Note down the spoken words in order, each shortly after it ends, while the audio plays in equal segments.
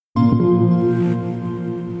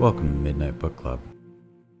Welcome to Midnight Book Club.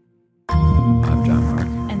 I'm John Mark.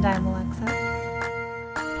 And I'm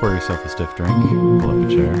Alexa. Pour yourself a stiff drink, pull up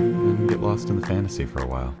a chair, and get lost in the fantasy for a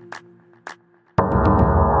while.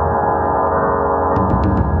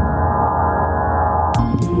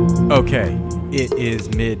 Okay, it is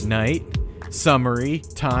midnight. Summary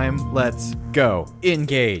time. Let's go.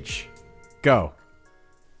 Engage. Go.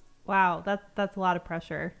 Wow, that's a lot of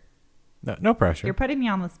pressure. No pressure. You're putting me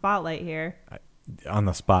on the spotlight here. On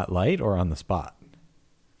the spotlight or on the spot?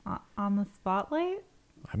 On the spotlight?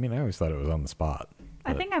 I mean, I always thought it was on the spot.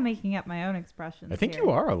 I think I'm making up my own expressions. I think here. you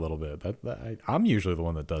are a little bit. I'm usually the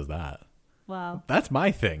one that does that. Well, That's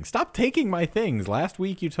my thing. Stop taking my things. Last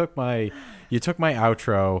week you took my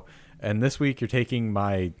outro, and this week you're taking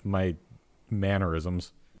my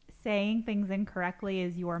mannerisms. saying things incorrectly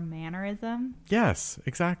is your mannerism. Yes,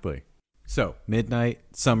 exactly. So, midnight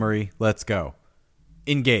summary, let's go.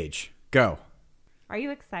 Engage. Go. Are you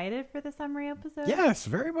excited for the summary episode? Yes,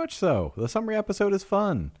 very much so. The summary episode is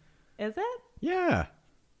fun. Is it? Yeah.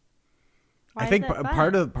 Why I think is it fun?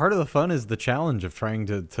 part of the fun is the challenge of trying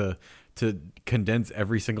to condense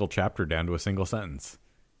every single chapter down to a single sentence.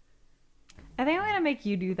 I think I'm going to make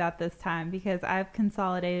you do that this time because I've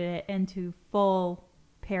consolidated it into full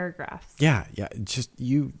paragraphs. Yeah. Just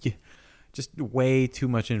way too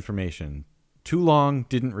much information. Too long,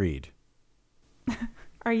 didn't read.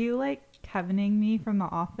 Are you like Kevining me from The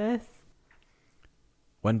Office?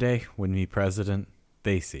 One day, when me president,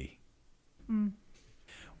 they see.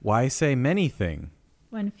 Why say many thing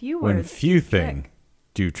When few when words few do thing trick?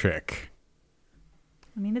 do trick?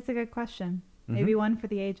 I mean, it's a good question. Mm-hmm. Maybe one for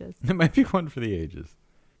the ages. It might be one for the ages.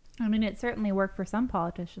 I mean, it certainly worked for some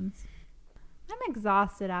politicians. I'm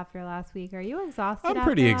exhausted after last week. Are you exhausted? I'm after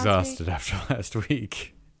pretty last exhausted week? after last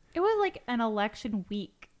week. It was like an election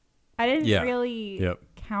week. I didn't Yeah. really Yep.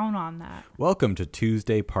 count on that. Welcome to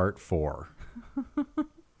Tuesday Part 4.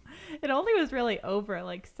 It only was really over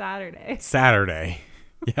like Saturday. Saturday.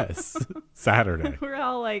 Yes. Saturday. We're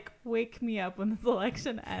all like, wake me up when this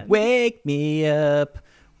election ends. Wake me up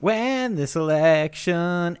when this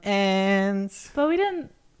election ends. But we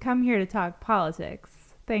didn't come here to talk politics,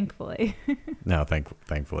 thankfully. No,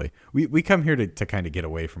 thankfully. We come here to kind of get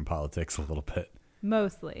away from politics a little bit.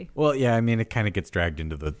 Mostly. Well, yeah, I mean, it kind of gets dragged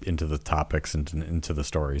into the topics and into the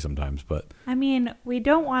story sometimes, but I mean, we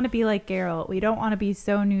don't want to be like Geralt. We don't want to be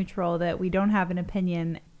so neutral that we don't have an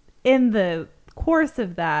opinion. In the course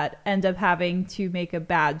of that, end up having to make a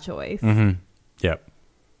bad choice. yep.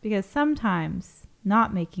 Because sometimes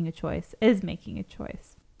not making a choice is making a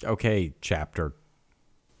choice. Okay, chapter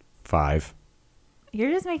 5.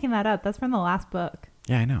 You're just making that up. That's from the last book.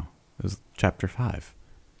 Yeah, I know. It was chapter 5.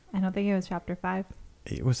 I don't think it was chapter 5.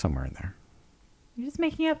 It was somewhere in there. You're just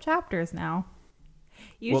making up chapters now.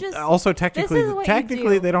 Also technically this is what you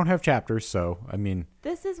do. they don't have chapters, so I mean,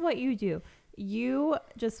 This is what you do. You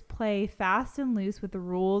just play fast and loose with the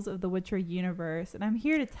rules of the Witcher universe. And I'm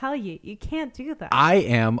here to tell you, you can't do that. I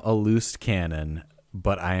am a loose cannon,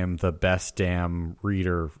 but I am the best damn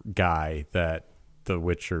reader guy that the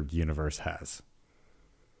Witcher universe has.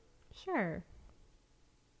 Sure.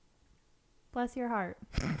 Bless your heart.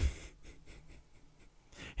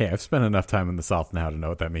 Hey, I've spent enough time in the South now to know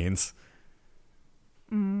what that means.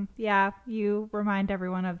 Yeah, you remind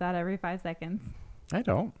everyone of that every 5 seconds. I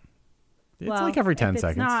don't. It's Well, like every 10 if it's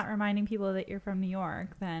seconds. not reminding people that you're from New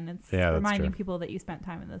York, then it's Yeah, that's reminding true. people that you spent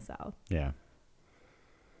time in the South. Yeah.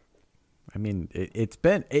 I mean, it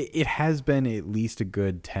has been at least a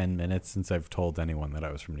good 10 minutes since I've told anyone that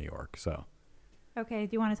I was from New York. So, Okay, do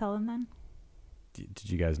you want to tell them then? did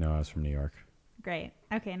you guys know I was from New York? Great.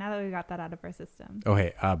 Okay, now that we got that out of our system. Oh,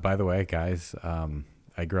 hey, by the way, guys,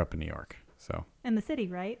 I grew up in New York. So, In the city,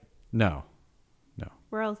 right? no.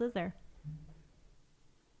 Where else is there?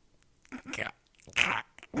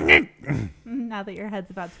 Now that your head's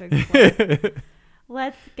about to explode.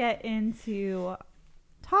 Let's get into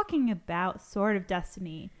talking about Sword of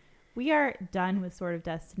Destiny. We are done with Sword of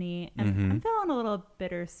Destiny, and I'm feeling a little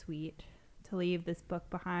bittersweet to leave this book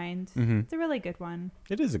behind. It's a really good one.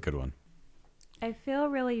 It is a good one. I feel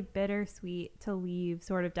really bittersweet to leave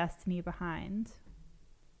Sword of Destiny behind.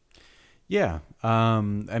 Yeah. I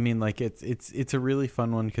mean, like it's a really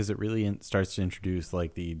fun one because it really starts to introduce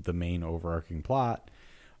like the main overarching plot.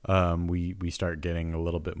 We start getting a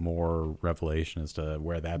little bit more revelation as to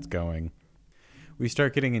where that's going. We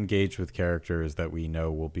start getting engaged with characters that we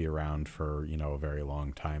know will be around for, a very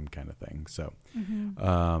long time kind of thing. So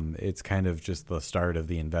it's kind of just the start of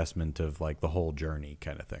the investment of like the whole journey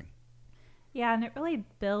kind of thing. Yeah, and it really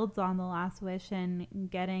builds on The Last Wish and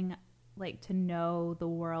getting like to know the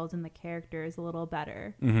world and the characters a little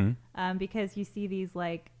better. Because you see these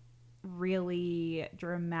like really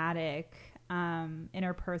dramatic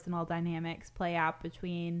interpersonal dynamics play out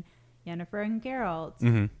between Yennefer and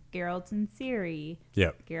Geralt, Geralt and Ciri,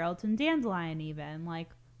 Yep. Geralt and Dandelion, even like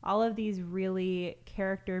all of these really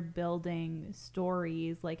character building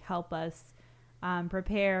stories like help us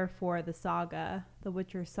prepare for the saga, the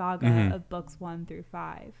Witcher saga of books 1 through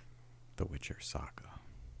 5. The Witcher saga.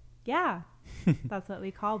 Yeah, that's what we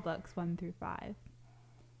call books 1 through 5.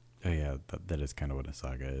 Oh yeah, that is kind of what a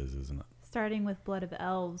saga is, isn't it? Starting with Blood of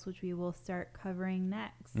Elves, which we will start covering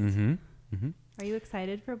next. Are you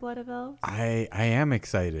excited for Blood of Elves? I am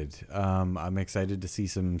excited. I'm excited to see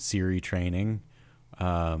some Ciri training.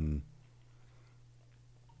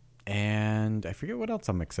 And I forget what else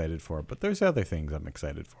I'm excited for, but there's other things I'm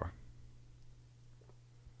excited for.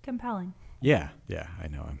 Compelling. Yeah, I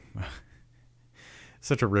know. I'm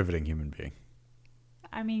such a riveting human being.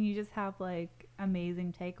 I mean, you just have like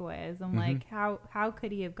amazing takeaways. I'm like, how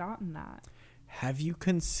could he have gotten that? Have you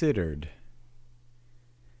considered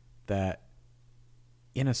that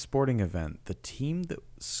in a sporting event, the team that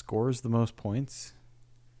scores the most points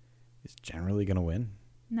is generally going to win?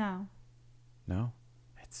 No. No?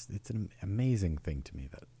 It's an amazing thing to me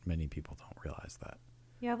that many people don't realize that.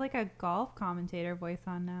 You have like a golf commentator voice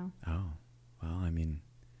on now. Oh, well, I mean,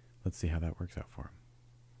 let's see how that works out for him.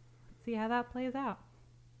 See how that plays out.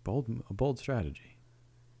 A bold strategy.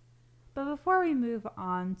 But before we move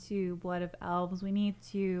on to Blood of Elves, we need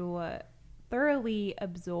to thoroughly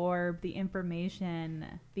absorb the information,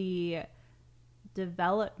 the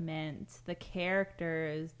development, the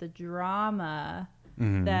characters, the drama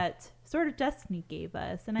that Sword of Destiny gave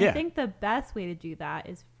us. And I think the best way to do that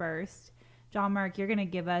is first, John Mark, you're going to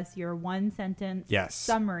give us your one sentence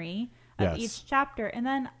summary of each chapter. And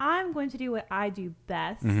then I'm going to do what I do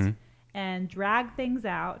best and drag things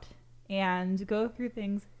out and go through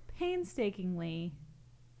things painstakingly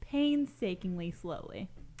slowly.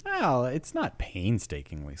 Well, it's not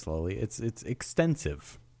painstakingly slowly. It's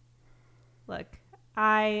extensive. Look,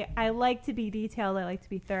 I like to be detailed. I like to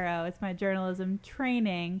be thorough. It's my journalism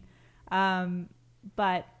training.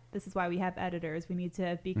 But this is why we have editors. We need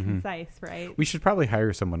to be concise, right? We should probably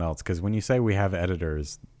hire someone else, because when you say we have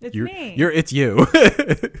editors, it's me. It's you.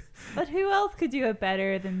 But who else could do it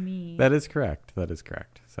better than me? That is correct.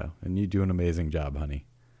 So, and you do an amazing job, honey.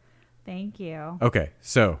 Thank you. Okay,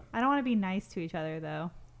 so. I don't want to be nice to each other,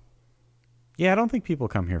 though. Yeah, I don't think people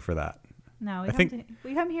come here for that. No,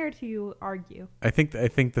 we come here to argue. I think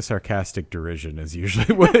the sarcastic derision is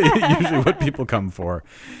usually what people come for.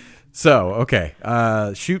 So, okay,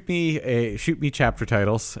 shoot me chapter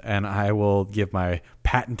titles, and I will give my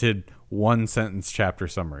patented one sentence chapter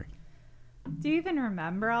summary. Do you even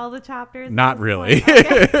remember all the chapters? Not really.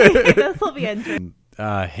 Okay. This will be interesting.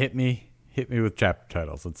 Hit me with chapter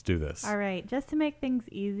titles. Let's do this. All right. Just to make things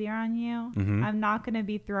easier on you, I'm not going to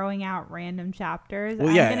be throwing out random chapters. Well,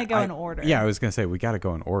 I'm going to go in order. Yeah, I was going to say we got to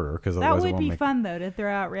go in order, because that would be fun though, to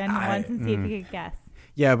throw out random ones and see if you could guess.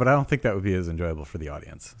 Yeah, but I don't think that would be as enjoyable for the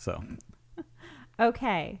audience. So.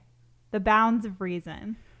 Okay, The Bounds of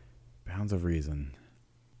Reason. Bounds of Reason.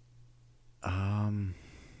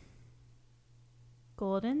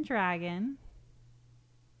 Golden Dragon.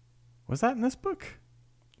 Was that in this book?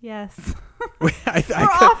 Yes. We're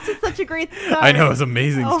off to such a great start. I know, it was an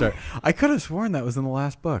amazing start. I could have sworn that was in the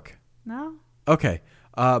last book. No. Okay.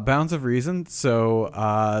 Bounds of Reason.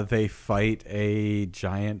 So they fight a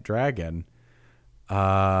giant dragon.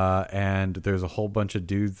 And there's a whole bunch of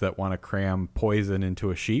dudes that want to cram poison into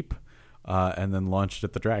a sheep and then launch it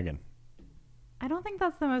at the dragon. I don't think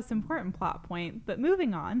that's the most important plot point, but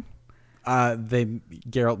moving on.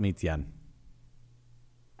 Geralt meets Yen.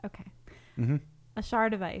 Okay. A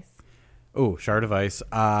Shard of Ice. Oh, Shard of Ice.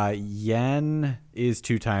 Yen is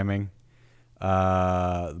two-timing.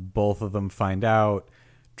 Both of them find out.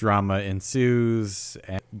 Drama ensues,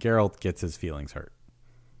 and Geralt gets his feelings hurt.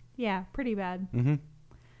 Yeah, pretty bad.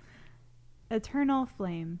 Eternal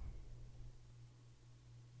Flame.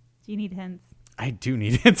 Do you need hints? I do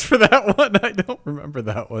need hints for that one. I don't remember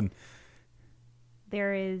that one.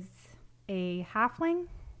 There is a halfling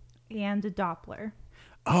and a Doppler.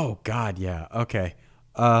 Oh, God, yeah. Okay.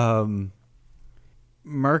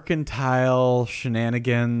 Mercantile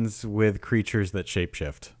shenanigans with creatures that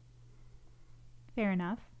shapeshift. Fair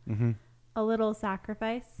enough. A Little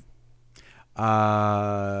Sacrifice.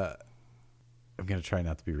 I'm going to try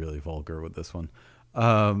not to be really vulgar with this one.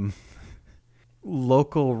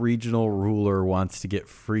 Local regional ruler wants to get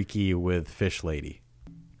freaky with Fish Lady.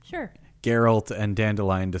 Sure. Geralt and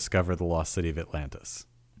Dandelion discover the lost city of Atlantis.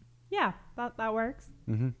 Yeah, that works.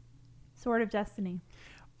 Sword of Destiny.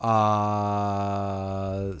 Ciri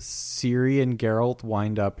and Geralt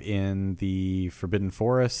wind up in the Forbidden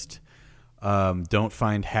Forest. Don't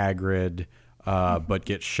find Hagrid, but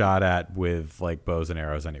get shot at with like bows and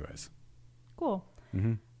arrows anyways. Cool.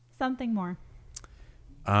 Mm-hmm. Something more.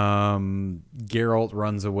 Geralt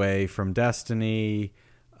runs away from Destiny.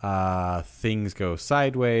 Things go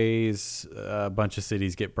sideways. A bunch of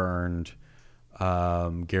cities get burned.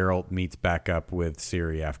 Geralt meets back up with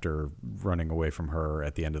Ciri after running away from her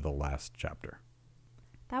at the end of the last chapter.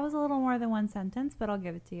 That was a little more than one sentence, but I'll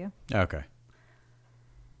give it to you. Okay.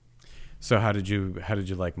 So how did you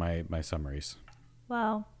like my summaries?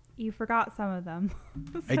 Well, you forgot some of them.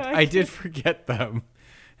 So I did forget them.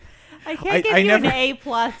 I can't give you an A+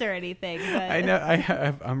 or anything. But. I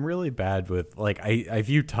know I'm really bad with like I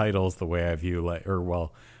view titles the way I view I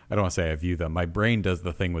don't want to say I view them. My brain does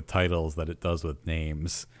the thing with titles that it does with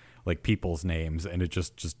names, like people's names, and it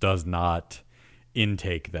just does not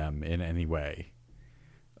intake them in any way.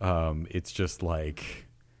 It's just like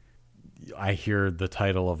I hear the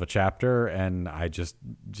title of a chapter and I just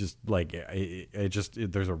like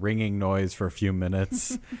there's a ringing noise for a few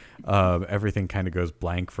minutes. Everything kind of goes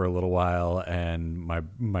blank for a little while, and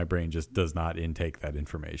my brain just does not intake that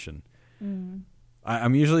information.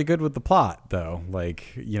 I'm usually good with the plot though.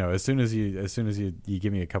 Like, you know, as soon as you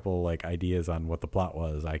give me a couple like ideas on what the plot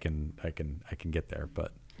was, I can get there.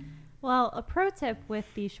 But well, a pro tip with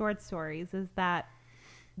these short stories is that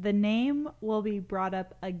the name will be brought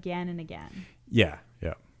up again and again. Yeah.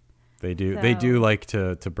 They do like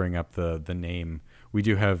to bring up the name. We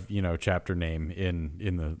do have, you know, chapter name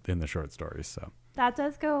in the short stories, so. That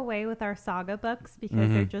does go away with our saga books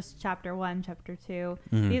because they're just chapter 1, chapter 2.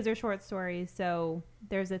 These are short stories, so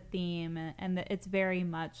there's a theme, and it's very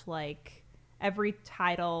much like every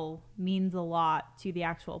title means a lot to the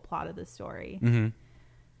actual plot of the story.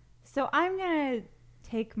 So I'm going to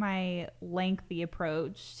take my lengthy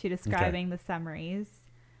approach to describing the summaries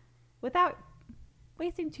without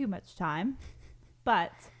wasting too much time.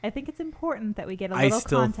 But I think it's important that we get a little context. I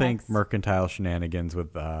still think mercantile shenanigans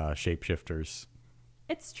with shapeshifters.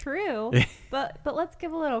 It's true, but let's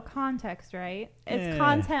give a little context, right? It's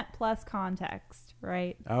content plus context,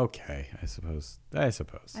 right? Okay, I suppose. I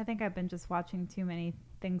think I've been just watching too many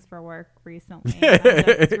things for work recently. And I'm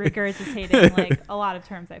just regurgitating like a lot of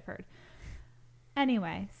terms I've heard.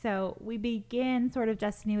 Anyway, so we begin Sword of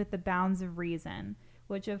Destiny with the Bounds of Reason,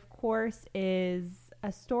 which of course is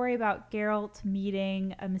a story about Geralt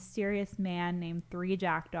meeting a mysterious man named Three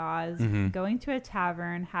Jackdaws, going to a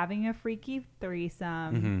tavern, having a freaky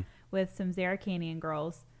threesome with some Zerrikanian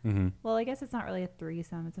girls. Well, I guess it's not really a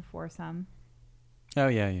threesome, it's a foursome. Oh,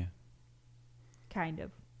 yeah. Kind of.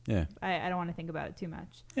 Yeah. I don't want to think about it too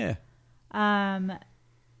much. Yeah.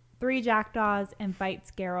 Three Jackdaws invites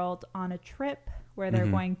Geralt on a trip where they're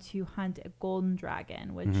going to hunt a golden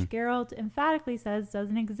dragon, which Geralt emphatically says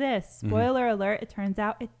doesn't exist. Spoiler alert, it turns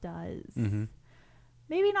out it does.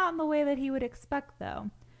 Maybe not in the way that he would expect, though.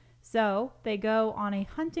 So they go on a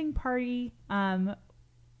hunting party. Who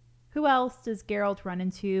else does Geralt run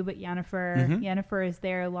into but Yennefer? Yennefer is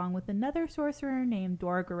there along with another sorcerer named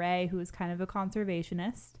Dor Gray, who is kind of a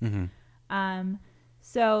conservationist.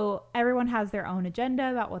 So everyone has their own agenda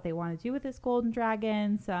about what they want to do with this golden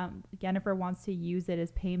dragon. Yennefer wants to use it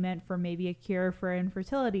as payment for maybe a cure for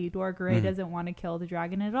infertility. Dor Gray doesn't want to kill the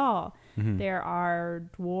dragon at all. There are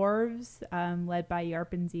dwarves led by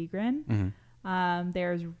Yarp and Zegrin.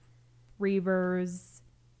 There's reavers.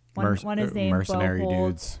 One is named mercenary Boholt.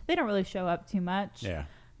 Dudes. They don't really show up too much. Yeah.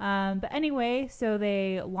 But anyway, so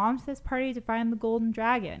they launch this party to find the golden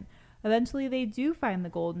dragon. Eventually, they do find the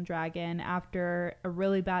golden dragon after a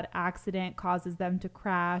really bad accident causes them to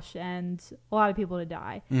crash and a lot of people to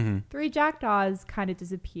die. Three Jackdaws kind of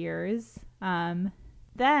disappears.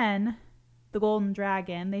 Then the golden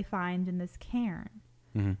dragon they find in this cairn.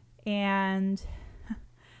 And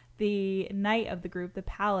the knight of the group, the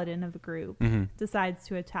paladin of the group, decides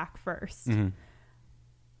to attack first.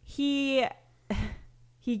 He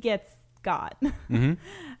gets got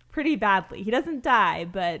pretty badly. He doesn't die,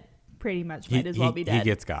 but pretty much might as well be dead. He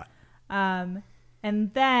gets got. And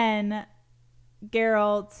then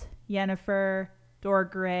Geralt, Yennefer, Dor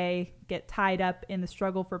Gray get tied up in the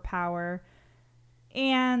struggle for power.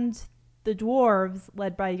 And the dwarves,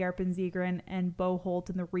 led by Yarp and Zegrin and Boholt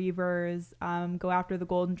and the Reavers, go after the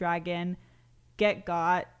golden dragon, get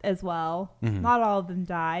got as well. Not all of them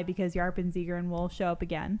die because Yarp and Zegrin will show up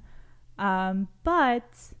again.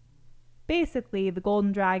 But basically, the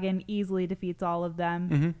golden dragon easily defeats all of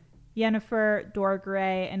them. Yennefer, Dor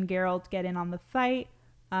Gray, and Geralt get in on the fight.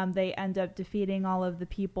 They end up defeating all of the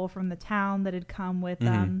people from the town that had come with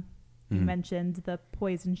You mentioned the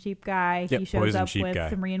poison sheep guy. Yep, He shows poison up sheep with guy.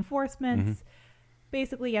 some reinforcements.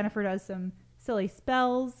 Basically, Yennefer does some silly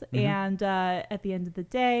spells, and at the end of the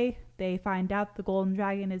day, they find out the golden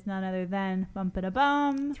dragon is none other than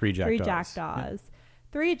bum-ba-da-bum, Three jackdaws. jackdaws.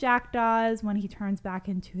 3 jackdaws, when he turns back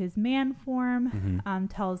into his man form,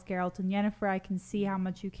 tells Geralt and Yennefer, I can see how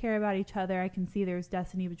much you care about each other. I can see there's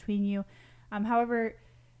destiny between you. However,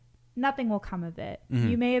 nothing will come of it.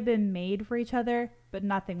 You may have been made for each other, but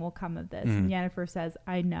nothing will come of this. And Yennefer says,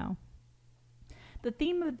 I know. The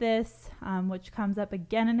theme of this, which comes up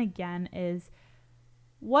again and again, is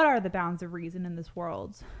what are the bounds of reason in this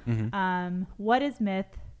world? What is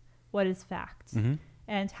myth? What is fact?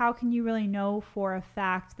 And how can you really know for a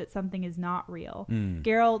fact that something is not real?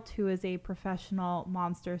 Geralt, who is a professional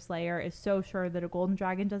monster slayer, is so sure that a golden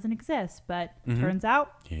dragon doesn't exist, but turns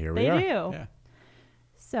out Here they we are. do. Yeah.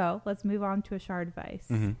 So let's move on to A Shard of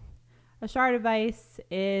Ice. A Shard of Ice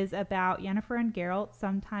is about Yennefer and Geralt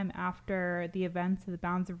sometime after the events of the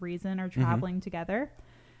Bounds of Reason are traveling together.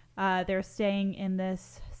 They're staying in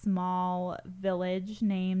this small village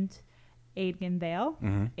named Aedgin Vale.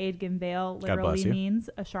 Aedgin Vale literally means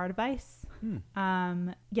a shard of ice.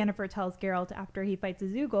 Yennefer tells Geralt after he fights a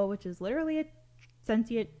Zoogle, which is literally a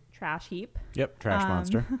sentient trash heap. Yep, trash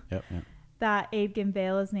monster. Yep. That Aedgin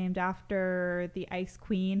Vale is named after the Ice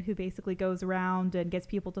Queen, who basically goes around and gets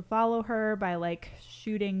people to follow her by like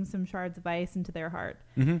shooting some shards of ice into their heart.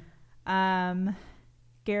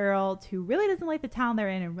 Geralt, who really doesn't like the town they're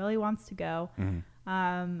in and really wants to go,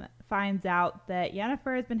 finds out that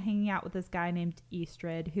Yennefer has been hanging out with this guy named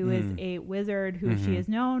Istrid, who is a wizard who she has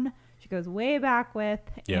known. She goes way back with,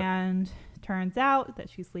 and turns out that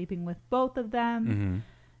she's sleeping with both of them.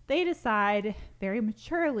 They decide very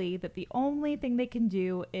maturely that the only thing they can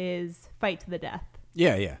do is fight to the death.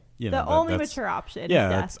 Yeah, yeah. You know, The only mature option Yeah,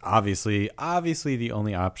 is that's death. obviously the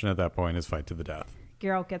only option at that point is fight to the death.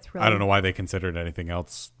 Geralt gets really... I don't know why they considered anything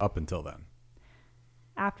else up until then.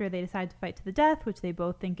 After they decide to fight to the death, which they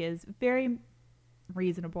both think is very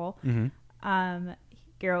reasonable,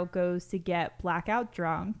 Geralt goes to get blackout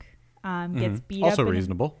drunk, gets beat Also up in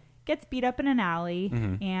reasonable. gets beat up in an alley,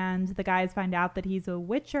 and the guys find out that he's a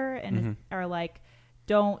witcher and are like,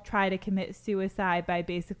 don't try to commit suicide by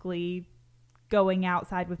basically going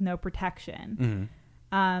outside with no protection.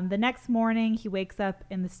 The next morning, he wakes up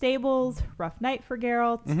in the stables. Rough night for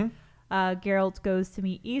Geralt. Geralt goes to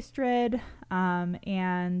meet Istrid,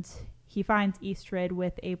 and he finds Istrid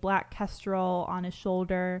with a black kestrel on his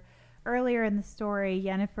shoulder. Earlier in the story,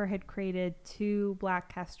 Yennefer had created 2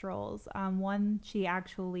 black kestrels. One she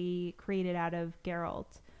actually created out of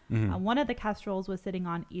Geralt. One of the kestrels was sitting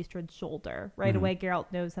on Istrid's shoulder. Right away,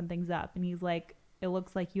 Geralt knows something's up, and he's like, it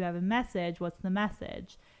looks like you have a message. What's the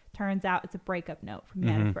message? Turns out it's a breakup note from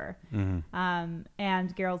Yennefer.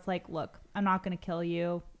 And Geralt's like, look, I'm not going to kill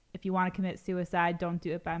you. If you want to commit suicide, don't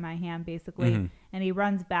do it by my hand, basically. And he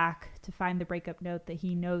runs back to find the breakup note that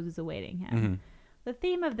he knows is awaiting him. The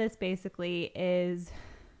theme of this basically is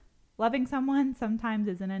loving someone sometimes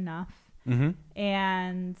isn't enough.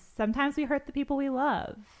 And sometimes we hurt the people we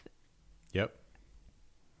love. Yep.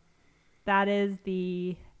 That is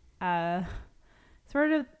the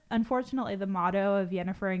sort of, unfortunately, the motto of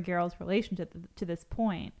Yennefer and Geralt's relationship to this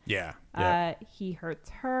point. Yeah. He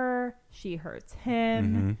hurts her, she hurts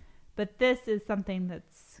him, but this is something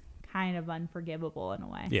that's kind of unforgivable in a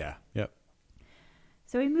way. Yeah. Yep.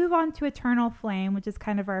 So we move on to Eternal Flame, which is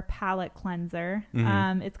kind of our palate cleanser.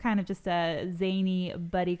 It's kind of just a zany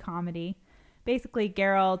buddy comedy. Basically,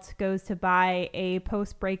 Geralt goes to buy a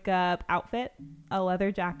post-breakup outfit, a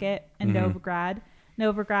leather jacket, in Novigrad.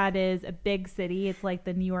 Novigrad is a big city. It's like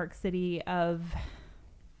the New York City of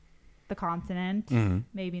the continent.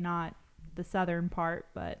 Maybe not the southern part,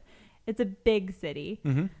 but it's a big city.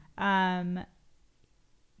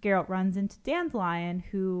 Geralt runs into Dandelion,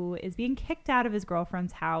 who is being kicked out of his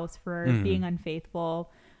girlfriend's house for being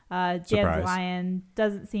unfaithful. Dandelion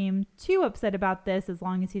doesn't seem too upset about this as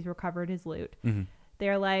long as he's recovered his loot.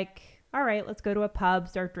 They're like, all right, let's go to a pub,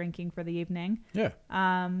 start drinking for the evening. Yeah.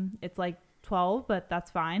 It's like 12, but that's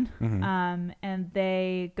fine. And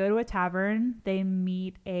they go to a tavern. They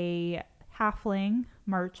meet a halfling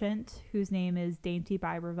merchant whose name is Dainty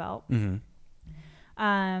Bibervelt.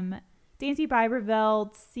 Dainty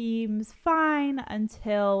Bibervelt seems fine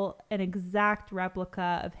until an exact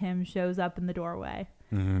replica of him shows up in the doorway.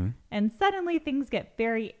 And suddenly things get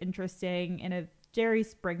very interesting in a Jerry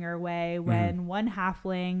Springer way when one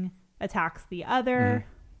halfling attacks the other.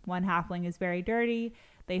 One halfling is very dirty.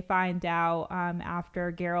 They find out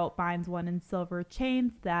after Geralt binds one in silver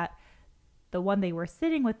chains that the one they were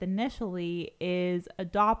sitting with initially is a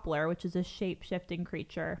Doppler, which is a shape-shifting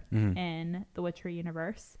creature in the Witcher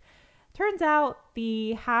universe. Turns out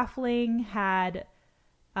the halfling had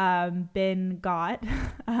been got.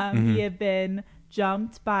 He had been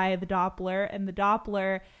jumped by the Doppler, and the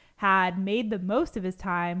Doppler had made the most of his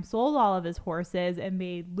time, sold all of his horses, and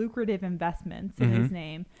made lucrative investments in his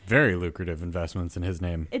name. Very lucrative investments in his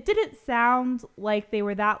name. It didn't sound like they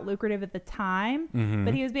were that lucrative at the time,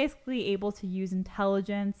 but he was basically able to use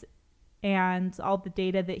intelligence and all the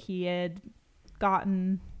data that he had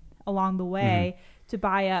gotten along the way to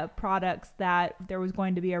buy up products that there was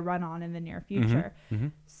going to be a run on in the near future.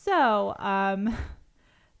 So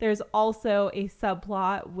there's also a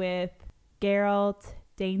subplot with Geralt,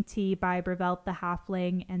 Dainty by Brevelt the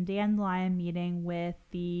Halfling, and Dandelion meeting with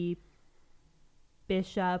the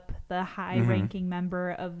bishop, the high-ranking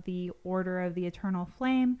member of the Order of the Eternal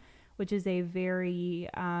Flame, which is a very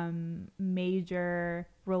major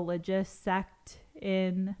religious sect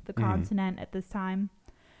in the continent at this time.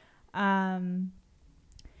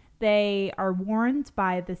 They are warned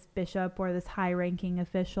by this bishop or this high-ranking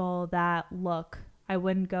official that, look, I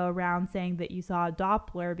wouldn't go around saying that you saw a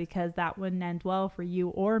Doppler because that wouldn't end well for you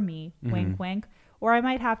or me, wink, wink, or I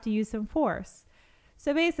might have to use some force.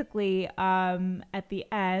 So basically, at the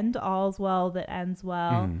end, all's well that ends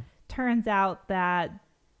well. Turns out that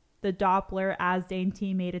the Doppler, as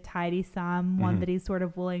Dainty, made a tidy sum, one that he's sort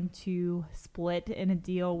of willing to split in a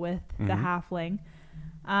deal with the halfling.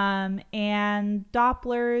 And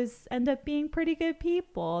Dopplers end up being pretty good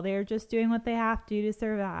people. They're just doing what they have to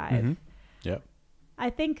survive. Yep. I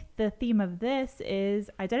think the theme of this is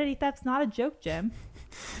identity theft's not a joke, Jim.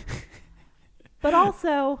 But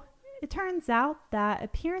also, it turns out that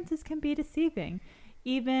appearances can be deceiving.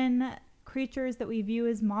 Even creatures that we view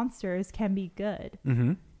as monsters can be good.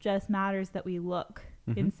 Just matters that we look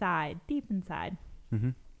inside, deep inside.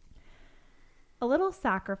 A Little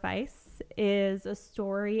Sacrifice is a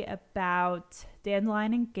story about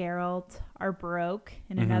Dandelion and Geralt are broke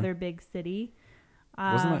in another big city.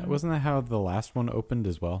 Wasn't that how the last one opened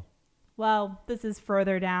as well? Well, this is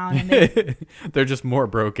further down. And they're just more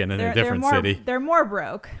broken in a different city. They're more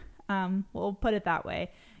broke. We'll put it that way.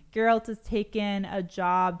 Geralt has taken a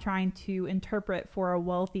job trying to interpret for a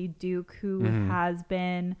wealthy duke who has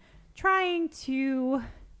been trying to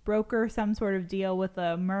broker some sort of deal with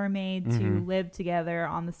a mermaid to live together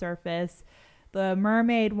on the surface. The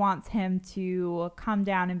mermaid wants him to come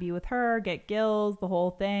down and be with her, get gills, the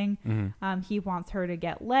whole thing. He wants her to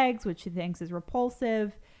get legs, which he thinks is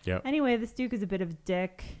repulsive. Yep. Anyway, this duke is a bit of a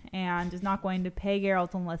dick and is not going to pay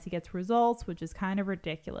Geralt unless he gets results, which is kind of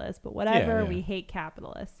ridiculous. But whatever, we hate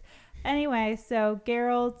capitalists. Anyway, so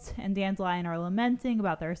Geralt and Dandelion are lamenting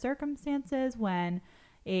about their circumstances when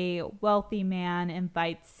a wealthy man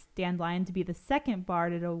invites Dandelion to be the second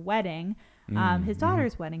bard at a wedding, his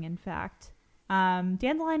daughter's wedding, in fact.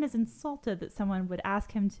 Dandelion is insulted that someone would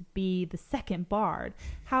ask him to be the second bard.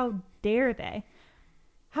 How dare they?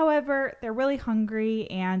 However, they're really hungry,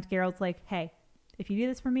 and Geralt's like, hey, if you do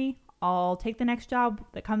this for me, I'll take the next job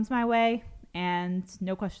that comes my way, and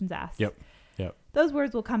no questions asked. Yep. Those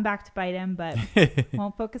words will come back to bite him, but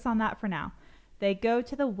won't focus on that for now. They go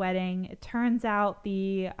to the wedding. It turns out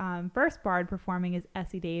the first bard performing is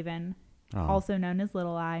Essie Davin, also known as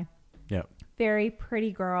Little Eye. Yep. Very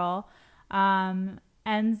pretty girl.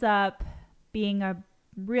 Ends up being a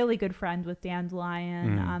really good friend with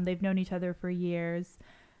Dandelion. They've known each other for years.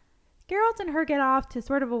 Geralt and her get off to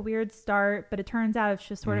sort of a weird start, but it turns out it's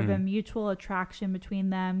just sort of a mutual attraction between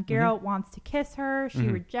them. Geralt wants to kiss her. She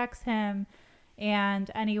rejects him.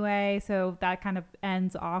 And anyway, so that kind of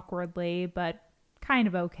ends awkwardly, but kind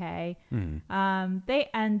of okay. They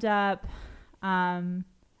end up...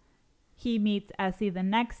 he meets Essie the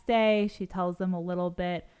next day. She tells them a little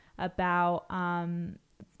bit about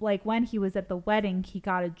like when he was at the wedding, he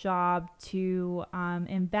got a job to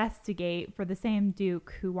investigate for the same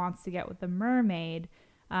duke who wants to get with the mermaid.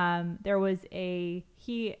 He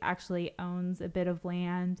actually owns a bit of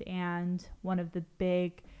land, and one of the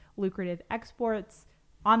big lucrative exports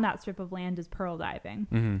on that strip of land is pearl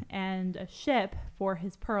diving. And a ship for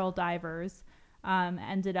his pearl divers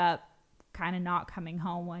ended up kind of not coming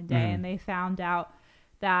home one day, and they found out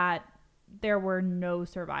that there were no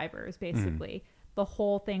survivors, basically. The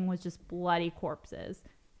whole thing was just bloody corpses.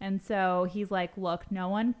 And so he's like, look,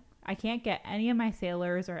 I can't get any of my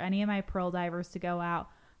sailors or any of my pearl divers to go out.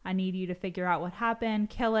 I need you to figure out what happened,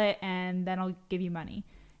 kill it, and then I'll give you money.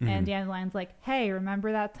 And Dandelion's like, hey,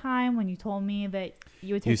 remember that time when you told me that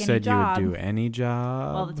you would take any job? You said you would do any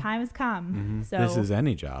job. Well, the time has come. So this is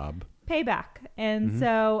any job. Payback. And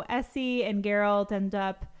so Essie and Geralt end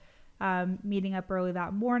up meeting up early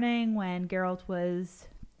that morning when Geralt was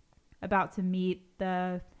about to meet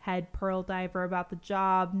the head pearl diver about the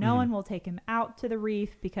job. No one will take him out to the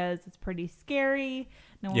reef because it's pretty scary.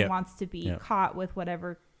 No one wants to be caught with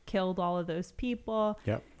whatever killed all of those people.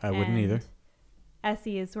 Yep, I wouldn't either.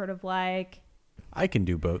 Essie is sort of like, I can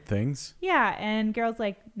do both things. Yeah, and Geralt's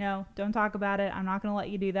like, no, don't talk about it. I'm not going to let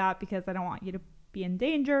you do that because I don't want you to be in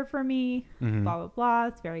danger for me. Blah, blah, blah.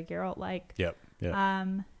 It's very Geralt-like. Yep.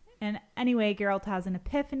 And anyway, Geralt has an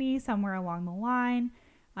epiphany somewhere along the line.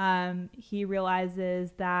 He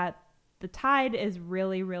realizes that the tide is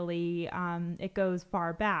really, really, it goes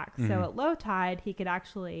far back. So at low tide, he could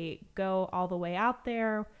actually go all the way out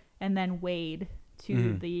there and then wade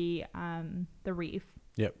to the reef.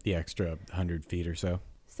 Yep, the extra 100 feet or so.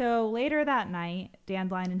 So later that night,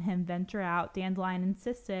 Dandelion and him venture out. Dandelion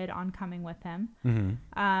insisted on coming with him.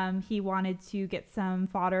 He wanted to get some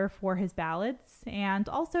fodder for his ballads and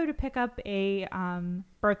also to pick up a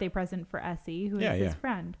birthday present for Essie, who is his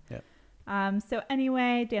friend. So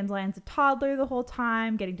anyway, Dandelion's a toddler the whole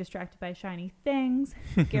time, getting distracted by shiny things.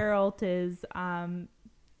 Geralt is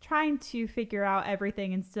trying to figure out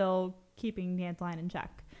everything and still keeping Dandelion in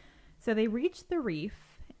check. So they reach the reef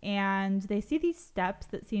and they see these steps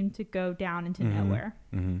that seem to go down into nowhere.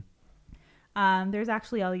 There's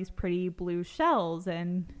actually all these pretty blue shells,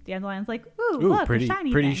 and Dandelion's like, ooh, look, pretty, a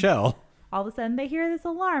shiny pretty thing. shell. All of a sudden they hear this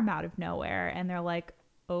alarm out of nowhere and they're like,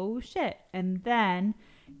 oh shit. And then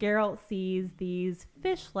Geralt sees these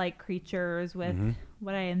fish-like creatures with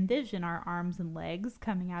what I envision are arms and legs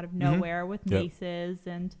coming out of nowhere with maces,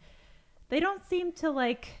 and they don't seem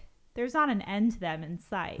to there's not an end to them in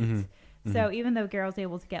sight. So even though Geralt's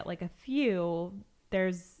able to get a few,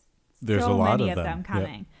 there's so a lot many of them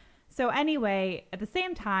coming. So anyway, at the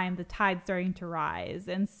same time, the tide's starting to rise.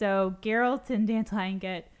 And so Geralt and Dandelion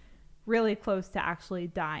get really close to actually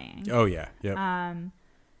dying. Oh, yeah. Yep.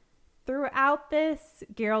 Throughout this,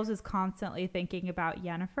 Geralt is constantly thinking about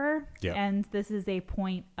Yennefer. Yep. And this is a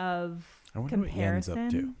point of comparison. What Yen's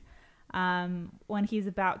up to. When he's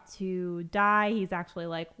about to die, he's actually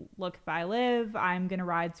like, look, if I live, I'm going to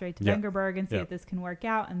ride straight to Vengerberg and see if this can work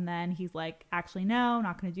out. And then he's like, actually, no,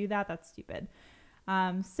 not going to do that. That's stupid.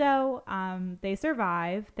 So they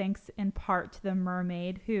survive thanks in part to the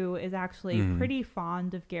mermaid, who is actually pretty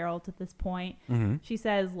fond of Geralt at this point. She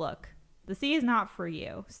says, look, the sea is not for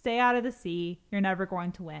you. Stay out of the sea. You're never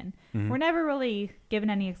going to win. We're never really given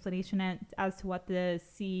any explanation as to what the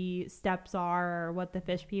sea steps are or what the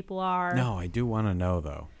fish people are. No, I do want to know,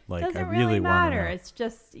 though. Doesn't I really matter. want to know. It's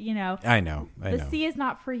just, I know. The sea is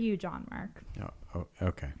not for you, John Mark. Oh,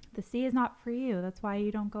 okay. The sea is not for you. That's why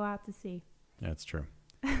you don't go out to sea. That's true.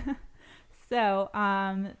 So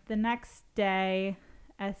the next day,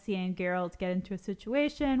 Essie and Geralt get into a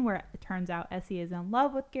situation where it turns out Essie is in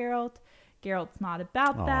love with Geralt. Geralt's not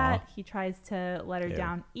about that. He tries to let her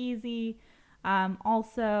down easy.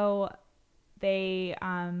 Also, they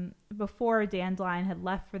before Dandelion had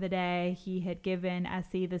left for the day, he had given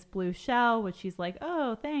Essie this blue shell, which she's like,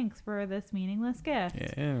 oh, thanks for this meaningless gift.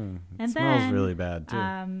 Yeah, it smells really bad,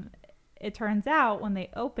 too. It turns out when they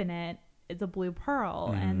open it, it's a blue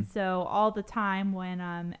pearl. And so all the time when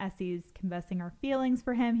Essie's confessing her feelings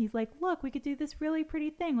for him, he's like, look, we could do this really pretty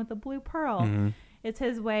thing with a blue pearl. It's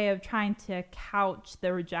his way of trying to couch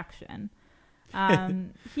the rejection.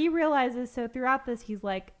 He realizes, so throughout this, he's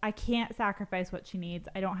like, I can't sacrifice what she needs.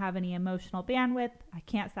 I don't have any emotional bandwidth. I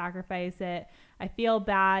can't sacrifice it. I feel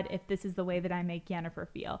bad if this is the way that I make Yennefer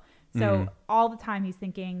feel. So all the time he's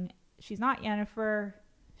thinking, she's not Yennefer.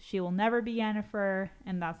 She will never be Yennefer,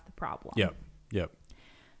 and that's the problem. Yep.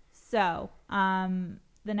 So,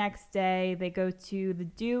 the next day, they go to the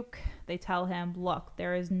Duke. They tell him, look,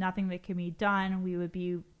 there is nothing that can be done.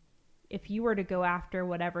 If you were to go after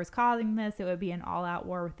whatever's causing this, it would be an all-out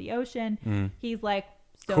war with the ocean. He's like,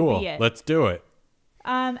 so be it. Let's do it.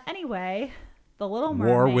 Anyway, the Little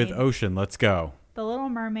Mermaid... War with ocean, let's go. The Little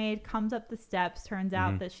Mermaid comes up the steps. Turns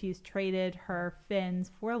out that she's traded her fins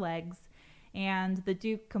for legs. And the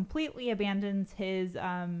Duke completely abandons his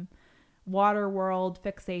water world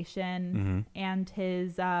fixation and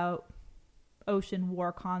his ocean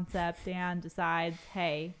war concept and decides,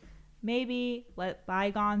 hey, maybe let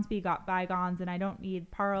bygones be bygones, and I don't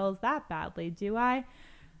need pearls that badly, do I?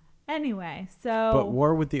 Anyway, so... But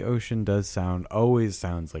war with the ocean always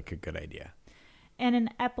sounds like a good idea. In an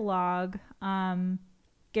epilogue,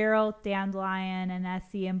 Geralt, Dandelion, and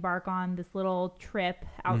Essie embark on this little trip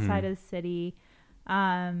outside of the city.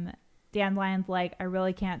 Dandelion's like, I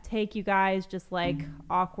really can't take you guys just like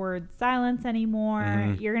awkward silence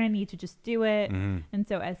anymore. You're going to need to just do it. And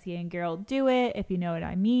so Essie and Geralt do it, if you know what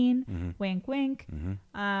I mean. Wink, wink.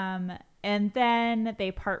 And then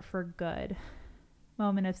they part for good.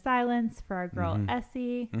 Moment of silence for our girl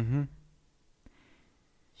Essie.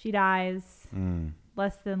 She dies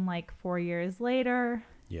less than like 4 years later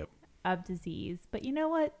of disease. But you know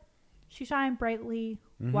what? She shined brightly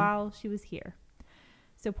while she was here.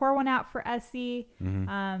 So pour one out for Essie.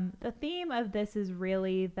 The theme of this is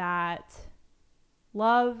really that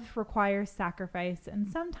love requires sacrifice. And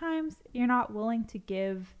sometimes you're not willing to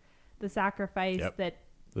give the sacrifice that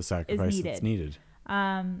the sacrifice is that's needed.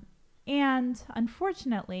 And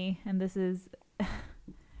unfortunately, and this is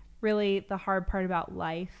really the hard part about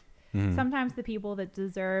life, sometimes the people that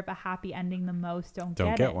deserve a happy ending the most don't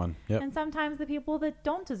get it. One. Yep. And sometimes the people that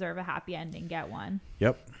don't deserve a happy ending get one.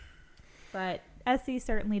 Yep. But Essie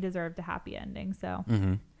certainly deserved a happy ending. So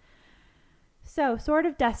Sword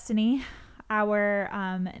of Destiny,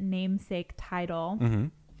 our namesake title,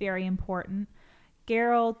 very important.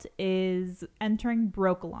 Geralt is entering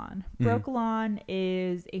Brokilon. Brokilon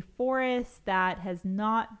is a forest that has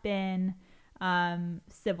not been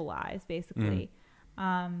civilized, basically.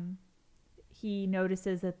 He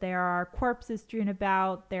notices that there are corpses strewn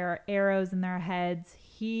about. There are arrows in their heads.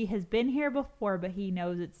 He has been here before, but he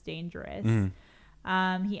knows it's dangerous.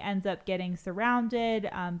 He ends up getting surrounded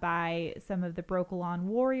by some of the Brokilon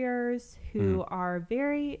warriors who are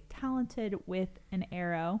very talented with an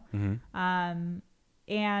arrow.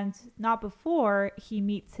 And not before he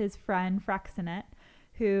meets his friend Freixenet,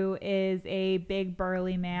 who is a big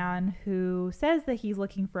burly man who says that he's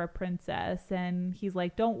looking for a princess. And he's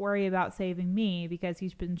like, don't worry about saving me because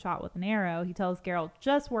he's been shot with an arrow. He tells Geralt,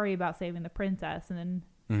 just worry about saving the princess. And then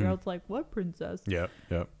Geralt's like, what princess? Yep.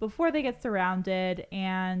 Before they get surrounded,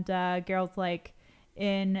 and Geralt's like,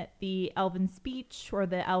 in the elven speech or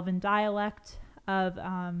the elven dialect of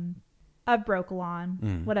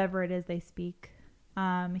Brokilon, whatever it is they speak,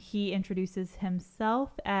 he introduces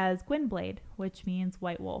himself as Gwynblade, which means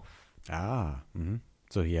White Wolf.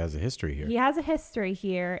 So he has a history here. He has a history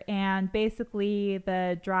here, and basically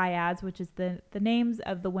the Dryads, which is the names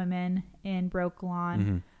of the women in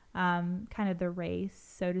Brokilon, kind of the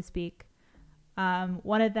race, so to speak.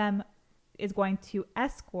 One of them is going to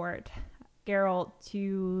escort Geralt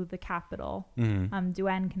to the capital,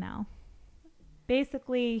 Duancanel.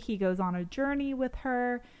 Basically, he goes on a journey with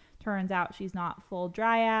her. Turns out she's not full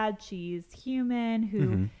Dryad. She's human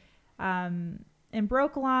who, in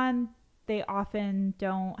Brokilon, they often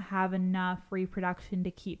don't have enough reproduction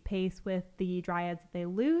to keep pace with the Dryads that they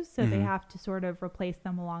lose. So they have to sort of replace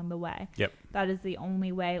them along the way. Yep. That is the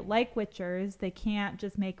only way. Like Witchers, they can't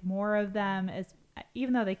just make more of them.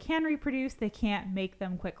 Even though they can reproduce, they can't make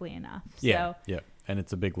them quickly enough. Yeah. And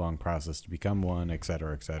it's a big, long process to become one, et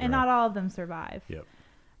cetera, et cetera. And not all of them survive. Yep.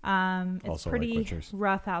 It's Also pretty like Witchers.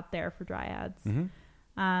 rough out there for Dryads.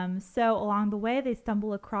 So along the way, they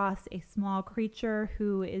stumble across a small creature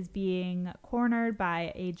who is being cornered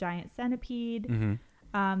by a giant centipede.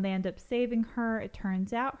 They end up saving her. It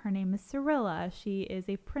turns out her name is Cirilla. She is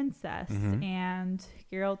a princess, and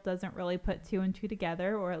Geralt doesn't really put two and two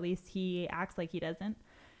together, or at least he acts like he doesn't,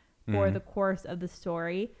 for the course of the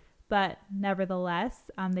story. But nevertheless,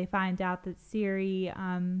 they find out that Ciri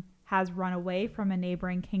has run away from a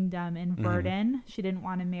neighboring kingdom in Verdun. She didn't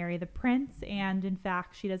want to marry the prince, and in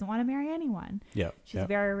fact, she doesn't want to marry anyone. She's a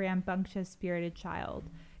very rambunctious, spirited child.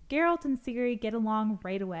 Geralt and Ciri get along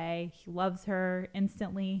right away. He loves her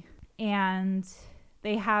instantly, and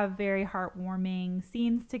they have very heartwarming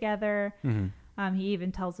scenes together. He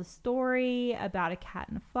even tells a story about a cat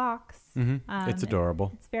and a fox. It's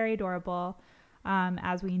adorable. It's very adorable.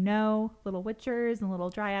 As we know, little witchers and little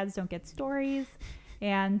dryads don't get stories.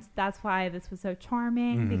 And that's why this was so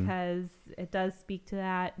charming, because it does speak to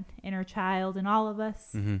that inner child in all of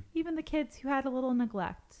us, even the kids who had a little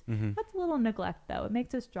neglect. That's a little neglect, though. It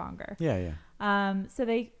makes us stronger. So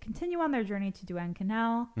they continue on their journey to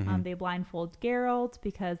Duancanel. They blindfold Geralt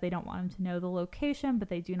because they don't want him to know the location, but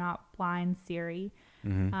they do not blind Ciri.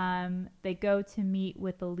 They go to meet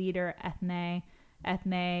with the leader, Ethne.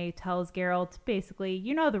 Ethne tells Geralt, basically,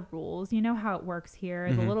 you know the rules. You know how it works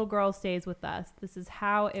here. The little girl stays with us. This is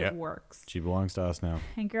how it works. She belongs to us now.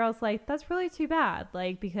 And Geralt's like, that's really too bad,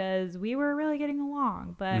 because we were really getting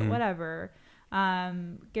along, but whatever.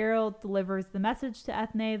 Geralt delivers the message to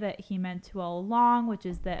Ethne that he meant to all along, which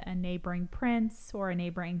is that a neighboring prince or a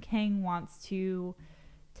neighboring king wants to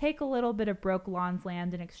take a little bit of Brokilon's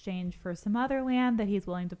land in exchange for some other land that he's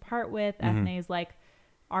willing to part with. Ethne's like,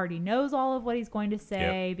 already knows all of what he's going to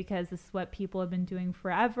say because this is what people have been doing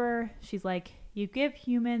forever. She's like, you give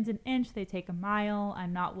humans an inch, they take a mile.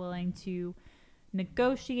 I'm not willing to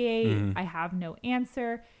negotiate. I have no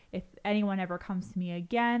answer. If anyone ever comes to me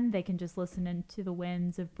again, they can just listen into the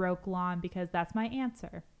winds of Brokilon because that's my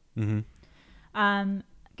answer.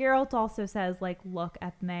 Geralt also says, like, look,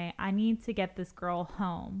 Ethne, I need to get this girl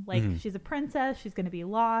home. Like, she's a princess. She's going to be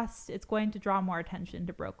lost. It's going to draw more attention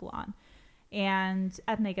to Brokilon. And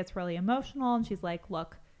Ethne gets really emotional, and she's like,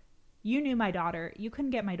 look, you knew my daughter. You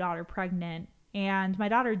couldn't get my daughter pregnant, and my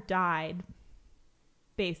daughter died,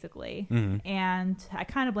 basically. And I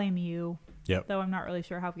kind of blame you, though I'm not really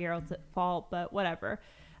sure how Geralt's at fault, but whatever.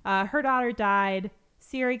 Her daughter died.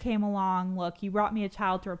 Ciri came along. Look, you brought me a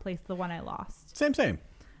child to replace the one I lost. Same.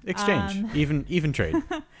 Exchange. Even trade.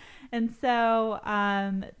 And so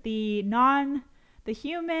the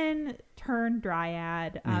human turned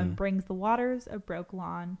dryad brings the waters of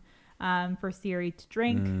Brokilon for Ciri to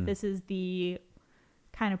drink. This is the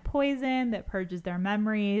kind of poison that purges their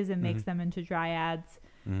memories and makes them into dryads.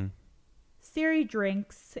 Ciri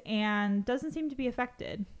drinks and doesn't seem to be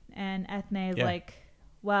affected. And Ethne is like,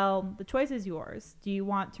 well, the choice is yours. Do you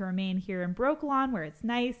want to remain here in Brokilon where it's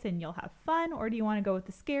nice and you'll have fun? Or do you want to go with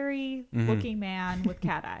the scary looking man with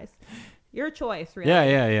cat eyes? Your choice, really.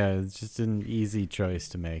 Yeah. It's just an easy choice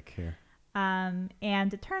to make here. And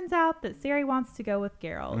it turns out that Ciri wants to go with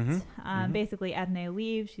Geralt. Basically, Ethne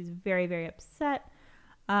leaves. She's very, very upset.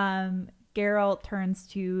 Geralt turns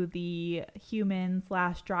to the human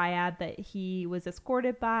 / dryad that he was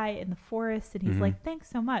escorted by in the forest, and he's like, thanks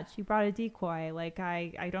so much. You brought a decoy. Like,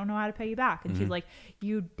 I don't know how to pay you back. And she's like,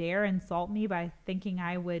 you dare insult me by thinking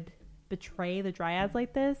I would betray the dryads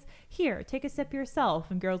like this? Here, take a sip yourself.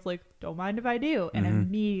 And Geralt's like, don't mind if I do. And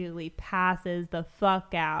immediately passes the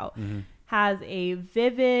fuck out. Has a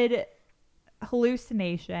vivid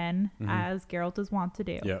hallucination, as Geralt is wont to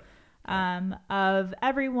do. Of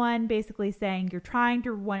everyone basically saying you're trying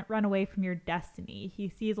to run away from your destiny. He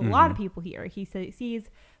sees a lot of people here. He sees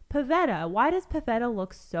Pavetta. Why does Pavetta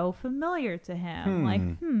look so familiar to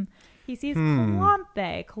him? He sees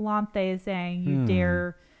Calanthe. Calanthe is saying you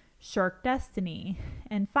dare shirk destiny.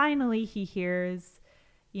 And finally he hears,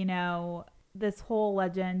 this whole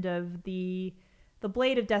legend of the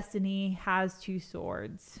blade of destiny has two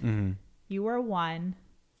swords. You are one.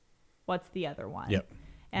 What's the other one?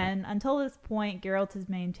 And until this point, Geralt has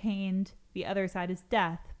maintained the other side is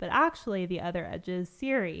death, but actually the other edge is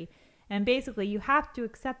Ciri. And basically, you have to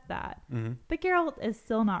accept that. But Geralt is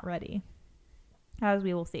still not ready, as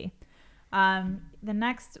we will see. The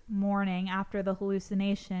next morning, after the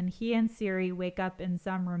hallucination, he and Ciri wake up in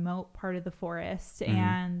some remote part of the forest.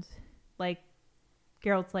 And,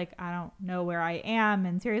 Geralt's like, I don't know where I am.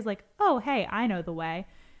 And Ciri's like, oh, hey, I know the way.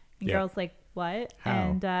 And Geralt's like, what? How?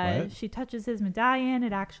 And What? she touches his medallion.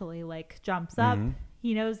 It actually jumps up.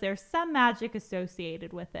 He knows there's some magic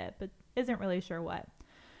associated with it, but isn't really sure what.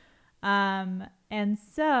 And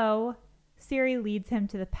so Ciri leads him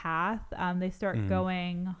to the path. They start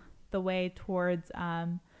going the way towards a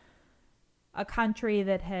country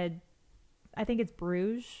that I think it's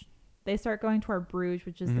Bruges. They start going toward Bruges,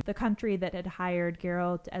 which is the country that had hired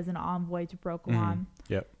Geralt as an envoy to Brokilon.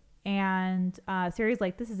 And Ciri's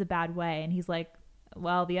like, this is a bad way. And he's like,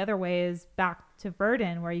 well, the other way is back to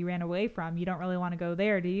Verdun, where you ran away from. You don't really want to go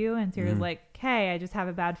there, do you? And Ciri's like, hey, I just have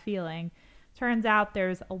a bad feeling. Turns out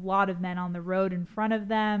there's a lot of men on the road in front of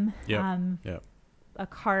them. A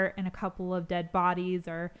cart and a couple of dead bodies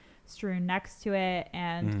are strewn next to it.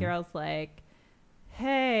 And Geralt's like,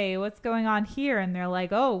 hey, what's going on here? And they're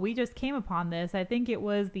like, oh, we just came upon this. I think it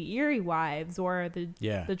was the Eerie Wives or the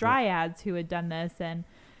Dryads who had done this. And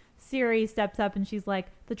Ciri steps up and she's like,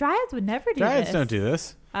 the Dryads would never do this. Dryads don't do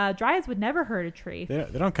this. Dryads would never hurt a tree. They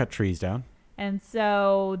don't cut trees down. And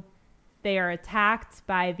so they are attacked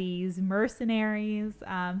by these mercenaries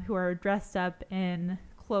who are dressed up in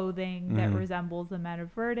clothing that resembles the men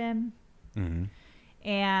of Verdun.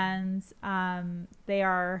 And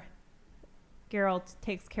Geralt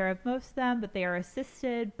takes care of most of them, but they are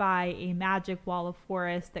assisted by a magic wall of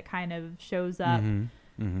forest that kind of shows up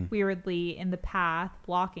weirdly in the path,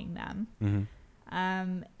 blocking them.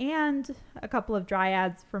 And a couple of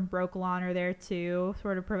dryads from Brokilon are there too,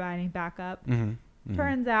 sort of providing backup.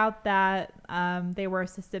 Turns out that they were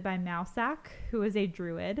assisted by Mousak, who is a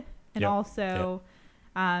druid, and also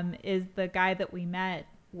is the guy that we met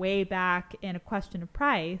way back in A Question of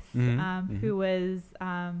Price, who was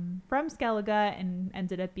from Skellige and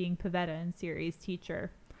ended up being Pavetta and Ciri's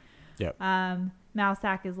teacher.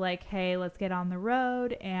 Mousak is like, hey, let's get on the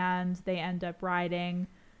road, and they end up riding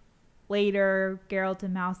later, Geralt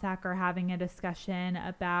and Mousak are having a discussion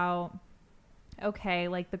about, okay,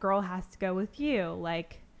 like the girl has to go with you.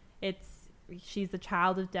 Like she's the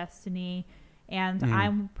child of destiny. And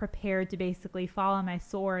I'm prepared to basically fall on my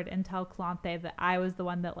sword and tell Calanthe that I was the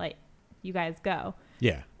one that let you guys go.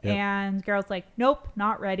 Yeah. Yep. And Geralt's like, nope,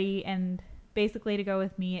 not ready. And basically to go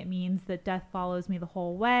with me, it means that death follows me the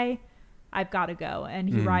whole way. I've got to go. And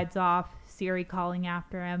he rides off, Ciri calling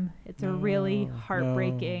after him. It's a really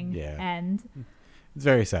heartbreaking end. It's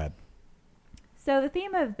very sad. So the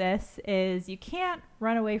theme of this is you can't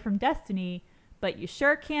run away from destiny, but you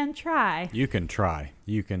sure can try. You can try.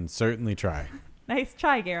 You can certainly try. Nice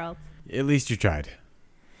try, Geralt. At least you tried.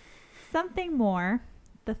 Something more.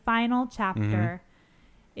 The final chapter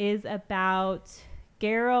is about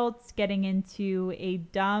Geralt getting into a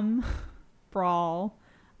dumb brawl.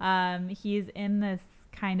 He's in this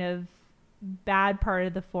kind of bad part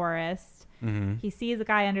of the forest. He sees a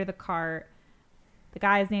guy under the cart. The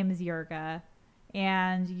guy's name is Yurga.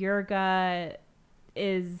 And Yurga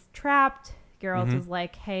is trapped. Geralt is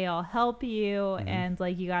like, hey, I'll help you. And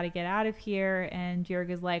like, you got to get out of here. And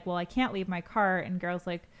Yurga's like, well, I can't leave my cart. And Geralt's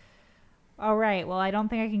like, all right, well, I don't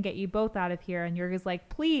think I can get you both out of here. And Yurga's like,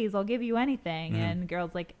 please, I'll give you anything. And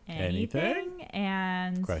Geralt's like, anything?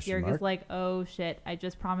 And Yurga's like, oh shit, I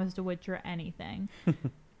just promised a Witcher anything.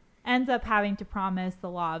 Ends up having to promise the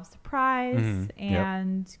Law of Surprise.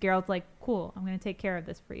 And Geralt's like, cool, I'm going to take care of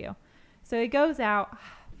this for you. So he goes out,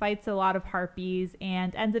 fights a lot of harpies,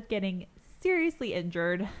 and ends up getting seriously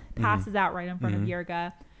injured, passes out right in front of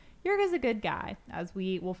Yurga. Yurga's a good guy, as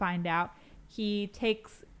we will find out. He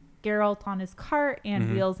takes Geralt on his cart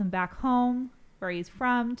and wheels him back home, where he's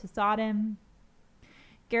from, to Sodden.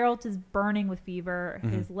 Geralt is burning with fever.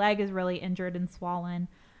 His leg is really injured and swollen.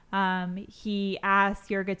 He asks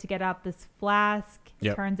Yurga to get out this flask.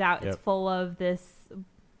 Turns out it's full of this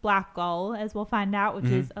black gall, as we'll find out, which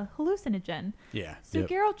is a hallucinogen. So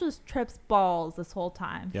Geralt just trips balls this whole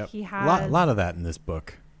time. He has a lot of that in this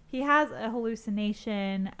book. He has a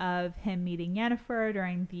hallucination of him meeting Yennefer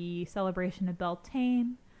during the celebration of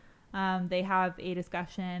Beltane. They have a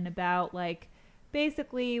discussion about, like,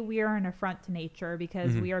 basically we are an affront to nature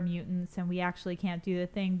because we are mutants and we actually can't do the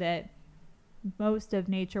thing that most of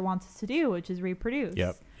nature wants us to do, which is reproduce.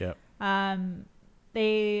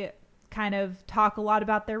 They kind of talk a lot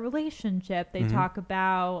about their relationship. They talk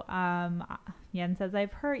about, Yen says,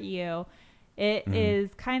 I've hurt you. It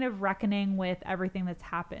is kind of reckoning with everything that's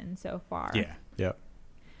happened so far.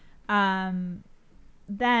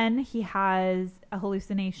 Then he has a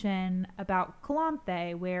hallucination about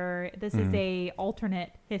Calanthe, where this is a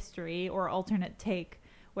alternate history or alternate take,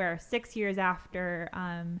 where 6 years after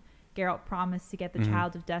Geralt promised to get the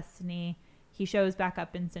Child of Destiny, he shows back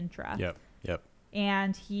up in Sintra.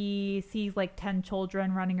 And he sees like 10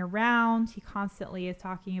 children running around. He constantly is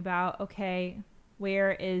talking about, okay,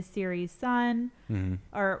 where is Ciri's son?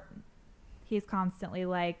 Or he's constantly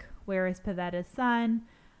like, where is Pavetta's son?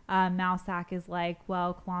 Mousak is like,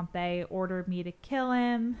 well, Calanthe ordered me to kill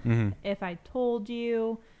him. If I told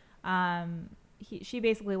you, she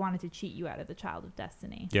basically wanted to cheat you out of the Child of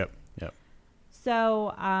Destiny.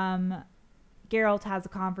 So Geralt has a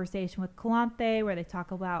conversation with Calanthe where they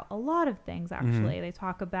talk about a lot of things, actually. They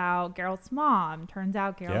talk about Geralt's mom. Turns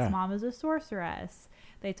out Geralt's mom is a sorceress.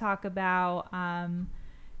 They talk about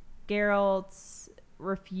Geralt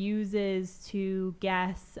refuses to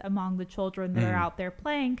guess among the children that are out there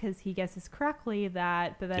playing because he guesses correctly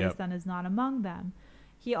that Pavetta's son is not among them.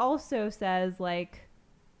 He also says, like,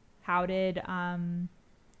 how did...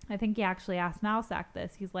 I think he actually asked Mousak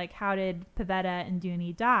this. He's like, how did Pavetta and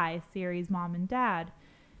Duny die, Ciri's mom and dad?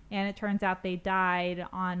 And it turns out they died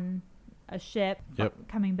on a ship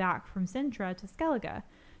coming back from Sintra to Skellige.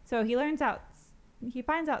 So he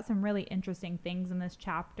finds out some really interesting things in this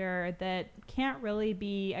chapter that can't really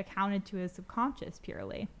be accounted to as subconscious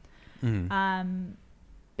purely.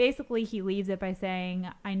 Basically, he leaves it by saying,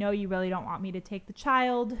 I know you really don't want me to take the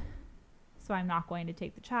child, so I'm not going to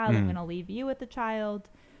take the child. I'm going to leave you with the child.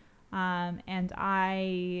 And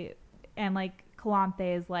like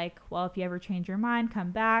Calanthe is like, well, if you ever change your mind,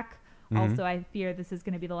 come back. Also, I fear this is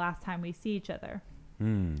going to be the last time we see each other.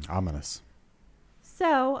 Ominous.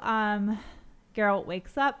 So, Geralt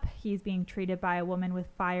wakes up. He's being treated by a woman with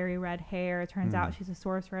fiery red hair. It turns out she's a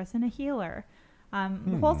sorceress and a healer.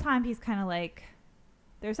 The whole time he's kind of like,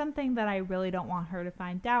 there's something that I really don't want her to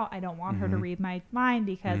find out. I don't want her to read my mind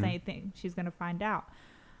because I think she's going to find out.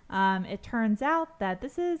 It turns out that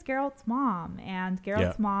this is Geralt's mom, and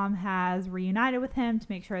Geralt's mom has reunited with him to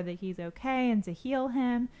make sure that he's okay and to heal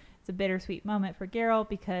him. It's a bittersweet moment for Geralt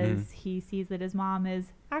because he sees that his mom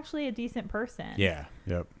is actually a decent person. Yeah.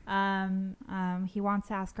 Yep. He wants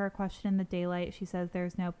to ask her a question in the daylight. She says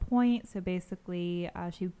there's no point. So basically,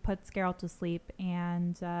 she puts Geralt to sleep,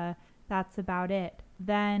 and that's about it.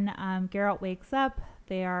 Then Geralt wakes up.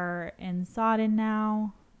 They are in Sodden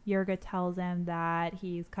now. Yerga tells him that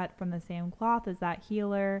he's cut from the same cloth as that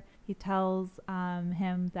healer. He tells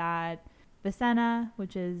him that Vicenna,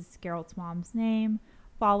 which is Geralt's mom's name,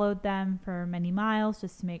 followed them for many miles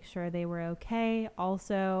just to make sure they were okay.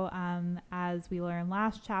 Also, as we learned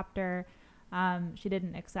last chapter, she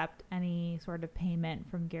didn't accept any sort of payment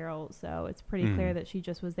from Geralt, so it's pretty clear that she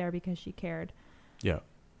just was there because she cared. Yeah.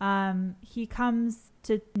 He comes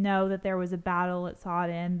to know that there was a battle at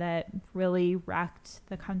Sodden that really wrecked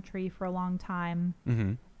the country for a long time.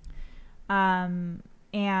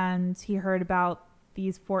 And he heard about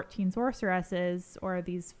these 14 sorceresses, or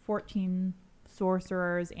these 14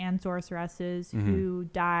 sorcerers and sorceresses who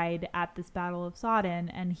died at this Battle of Sodden,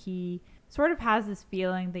 and he sort of has this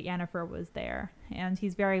feeling that Yennefer was there, and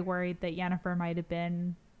he's very worried that Yennefer might have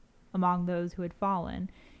been among those who had fallen.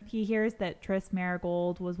 He hears that Triss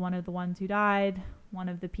Merigold was one of the ones who died, one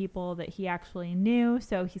of the people that he actually knew,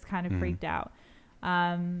 so he's kind of freaked out.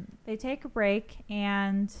 They take a break,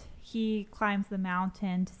 and he climbs the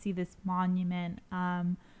mountain to see this monument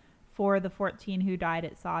for the 14 who died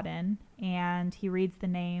at Sodden, and he reads the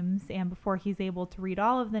names, and before he's able to read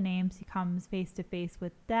all of the names, he comes face to face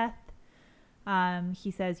with death.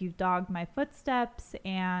 He says, "You've dogged my footsteps,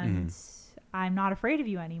 and I'm not afraid of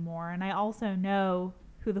you anymore, and I also know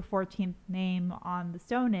who the 14th name on the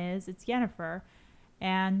stone is. It's Yennefer,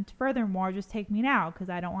 and furthermore, just take me now, because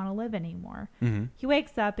I don't want to live anymore." He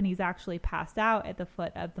wakes up, and he's actually passed out at the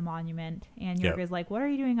foot of the monument, and Yerga's like, "What are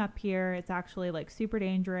you doing up here? It's actually like super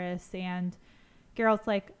dangerous." And Geralt's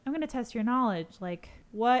like, "I'm going to test your knowledge. Like,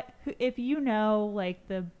 if you know like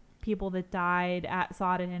the people that died at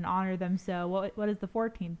Sodden and honor them, so what is the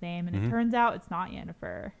 14th name?" And it turns out it's not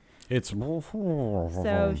Yennefer. It's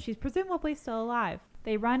So she's presumably still alive.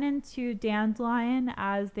 They run into Dandelion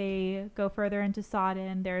as they go further into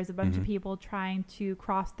Sodden. There's a bunch of people trying to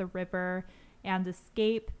cross the river and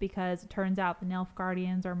escape, because it turns out the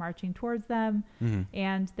Nilfgaardians are marching towards them,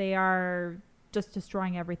 and they are just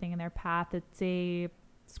destroying everything in their path. It's a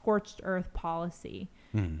scorched earth policy,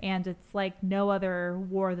 and it's like no other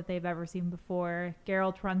war that they've ever seen before.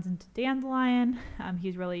 Geralt runs into Dandelion.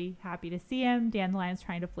 He's really happy to see him. Dandelion's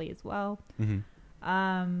trying to flee as well.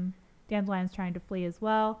 Dandelion's trying to flee as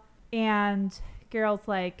well. And Geralt's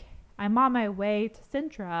like, "I'm on my way to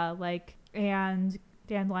Cintra." And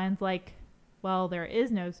Dandelion's like, "Well, there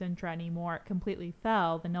is no Cintra anymore. It completely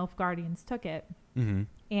fell. The Nilfgaardians took it."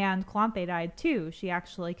 And Calanthe died too. She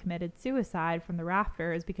actually committed suicide from the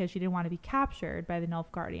rafters because she didn't want to be captured by the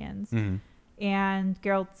Nilfgaardians. And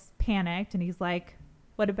Geralt's panicked, and he's like,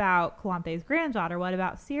 "What about Calanthe's granddaughter? What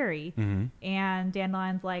about Ciri?" And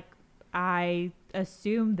Dandelion's like, "I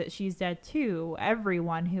assume that she's dead too.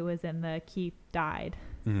 Everyone who was in the keep died."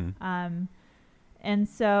 And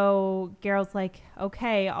so Geralt's like,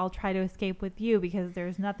 "Okay, I'll try to escape with you, because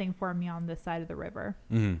there's nothing for me on this side of the river."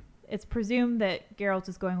 It's presumed that Geralt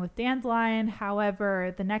is going with Dandelion.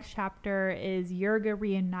 However, the next chapter is Yerga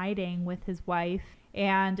reuniting with his wife,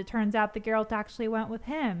 and it turns out that Geralt actually went with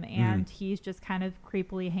him, and he's just kind of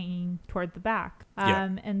creepily hanging toward the back.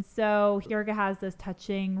 And so Yerga has this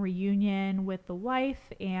touching reunion with the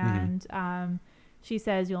wife, and she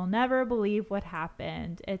says, "You'll never believe what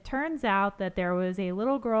happened. It turns out that there was a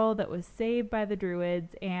little girl that was saved by the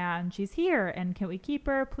druids, and she's here, and can we keep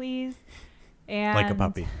her, please?" And like a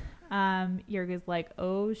puppy. Yerga's like,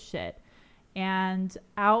 "Oh shit." And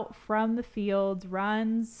out from the fields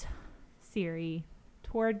runs Ciri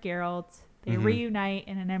toward Geralt. They reunite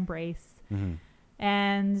in an embrace.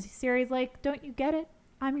 And Ciri's like, "Don't you get it?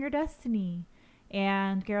 I'm your destiny."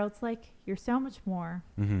 And Geralt's like, "You're so much more."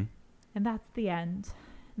 And that's the end.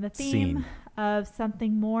 The theme of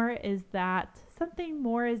Something More is that something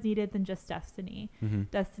more is needed than just destiny.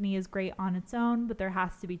 Destiny is great on its own, but there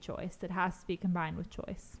has to be choice. It has to be combined with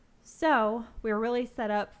choice. So we're really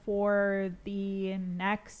set up for the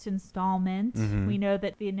next installment. We know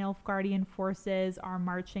that the Nilfgaardian forces are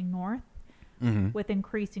marching north with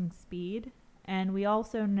increasing speed. And we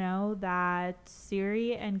also know that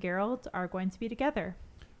Ciri and Geralt are going to be together,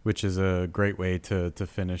 which is a great way to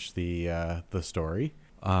finish the story.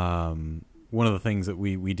 One of the things that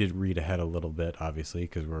we did read ahead a little bit, obviously,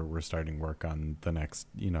 because we're starting work on the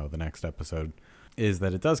next episode, is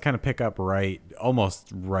that it does kind of pick up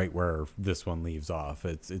almost right where this one leaves off.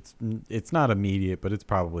 It's not immediate, but it's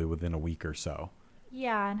probably within a week or so.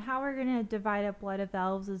 Yeah, and how we're going to divide up Blood of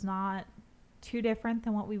Elves is not too different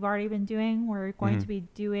than what we've already been doing. We're going to be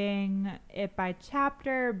doing it by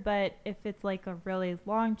chapter, but if it's like a really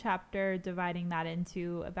long chapter, dividing that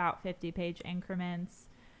into about 50-page increments.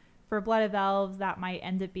 For Blood of Elves, that might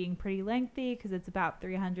end up being pretty lengthy because it's about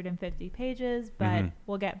 350 pages, but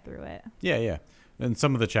we'll get through it. Yeah. And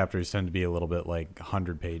some of the chapters tend to be a little bit like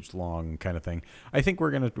 100-page long kind of thing. I think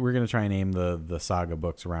we're gonna try and aim the saga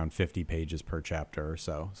books around 50 pages per chapter or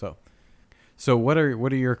so. So what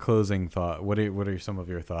are your closing thoughts? What are some of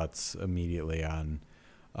your thoughts immediately on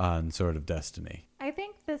Sword of Destiny? I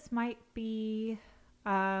think this might be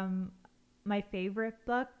my favorite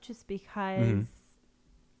book just because,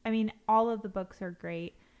 I mean, all of the books are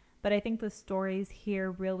great, but I think the stories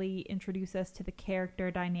here really introduce us to the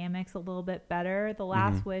character dynamics a little bit better. The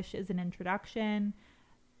Last Wish is an introduction.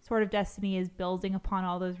 Sword of Destiny is building upon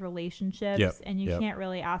all those relationships, and you can't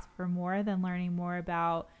really ask for more than learning more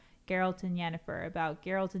about Geralt and Yennefer, about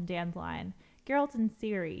Geralt and Dandelion, Geralt and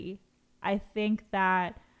Ciri. I think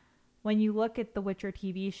that when you look at the Witcher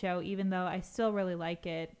TV show, even though I still really like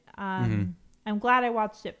it, I'm glad I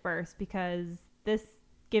watched it first because this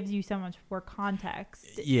gives you so much more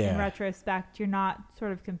context. In retrospect, you're not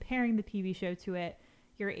sort of comparing the TV show to it.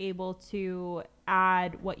 You're able to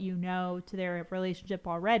add what you know to their relationship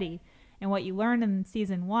already. And what you learn in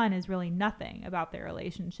season 1 is really nothing about their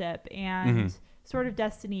relationship. And Sword of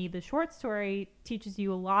Destiny, the short story, teaches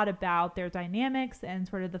you a lot about their dynamics and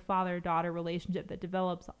sort of the father-daughter relationship that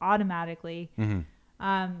develops automatically.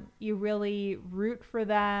 You really root for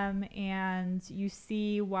them, and you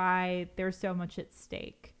see why there's so much at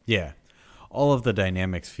stake. Yeah. All of the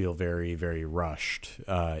dynamics feel very, very rushed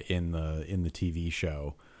in the TV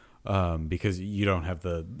show because you don't have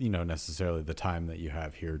the, necessarily the time that you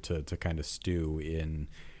have here to kind of stew in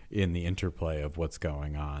the interplay of what's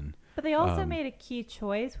going on. But they also made a key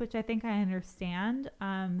choice, which I think I understand.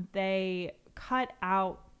 They cut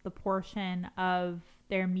out the portion of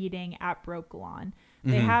their meeting at Brokilon.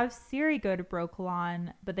 They have Ciri go to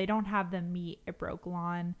Brokilon, but they don't have them meet at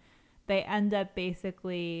Brokilon. They end up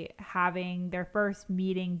basically having their first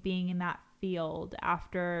meeting being in that field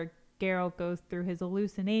after Geralt goes through his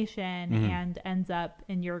hallucination and ends up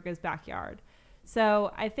in Yurga's backyard.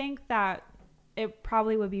 So I think that it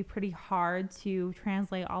probably would be pretty hard to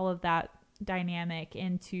translate all of that dynamic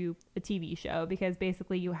into a TV show because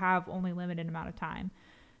basically you have only limited amount of time.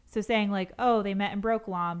 So saying like, oh, they met in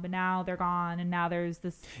Brokilon, but now they're gone and now there's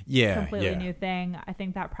this completely new thing. I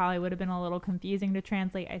think that probably would have been a little confusing to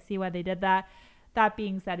translate. I see why they did that. That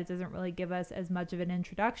being said, it doesn't really give us as much of an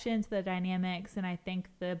introduction to the dynamics. And I think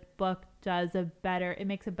the book it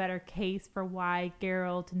makes a better case for why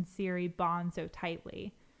Geralt and Ciri bond so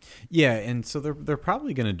tightly. Yeah, and so they're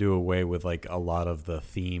probably going to do away with like a lot of the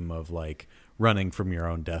theme of like running from your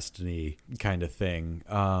own destiny kind of thing.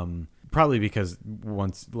 Probably because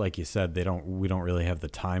once, like you said, we don't really have the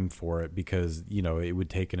time for it because, it would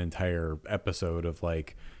take an entire episode of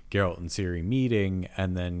like Geralt and Ciri meeting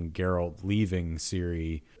and then Geralt leaving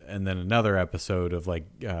Ciri and then another episode of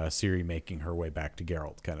like Ciri making her way back to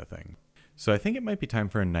Geralt kind of thing. So I think it might be time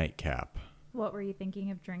for a nightcap. What were you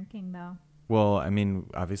thinking of drinking though? Well, I mean,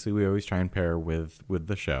 obviously we always try and pair with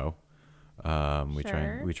the show. We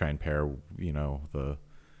try and pair,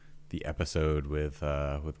 the episode with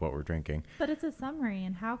what we're drinking. But it's a summary,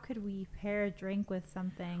 and how could we pair a drink with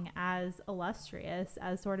something as illustrious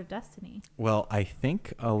as Sword of Destiny? Well, I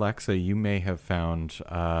think, Alexa, you may have found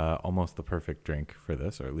almost the perfect drink for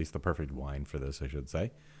this, or at least the perfect wine for this, I should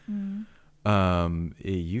say.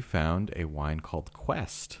 You found a wine called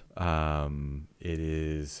Quest. It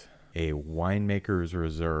is a winemaker's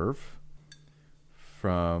reserve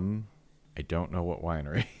from, I don't know what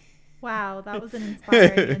winery. Wow, that was an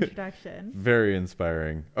inspiring introduction. Very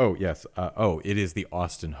inspiring. Oh, yes. It is the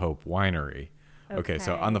Austin Hope Winery. Okay,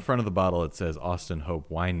 so on the front of the bottle it says Austin Hope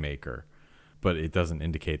Winemaker, but it doesn't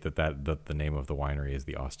indicate that the name of the winery is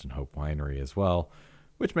the Austin Hope Winery as well,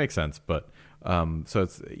 which makes sense. But so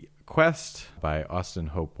it's Quest by Austin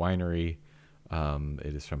Hope Winery.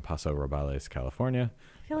 It is from Paso Robles, California.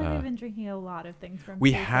 I feel like we've been drinking a lot of things from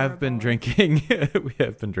we have been drinking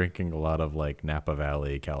a lot of like Napa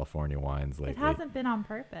Valley, California wines lately. It hasn't been on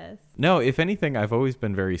purpose. No, if anything, I've always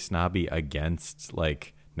been very snobby against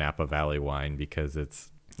like Napa Valley wine because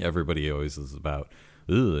everybody always is about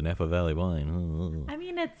Napa Valley wine. I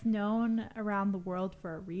mean, it's known around the world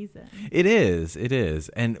for a reason. It is.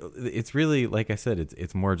 And it's really, like I said,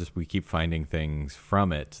 it's more just we keep finding things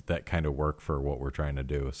from it that kind of work for what we're trying to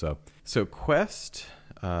do. So Quest,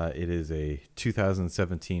 it is a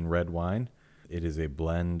 2017 red wine. It is a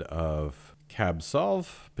blend of Cab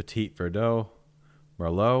Sauv, Petit Verdot,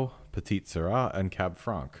 Merlot, Petit Syrah, and Cab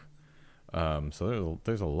Franc. So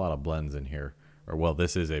there's a lot of blends in here. Or, well,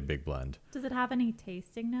 this is a big blend. Does it have any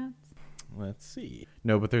tasting notes? Let's see.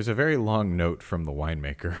 No, but there's a very long note from the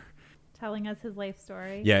winemaker. Telling us his life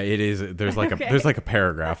story. Yeah, it is. There's like Okay. there's like a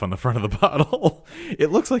paragraph on the front of the bottle.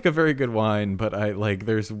 It looks like a very good wine, but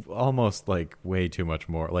there's almost like way too much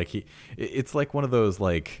more. Like it's like one of those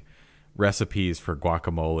like recipes for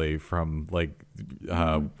guacamole from like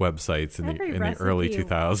websites in Every the early recipe-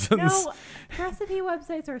 2000s. No, recipe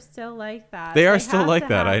websites are still like that. They are still have like to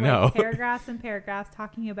that, have, I know. paragraphs and paragraphs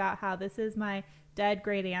talking about how this is my dead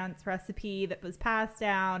great aunt's recipe that was passed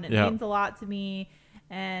down. It Yep. means a lot to me.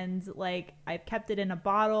 And like I've kept it in a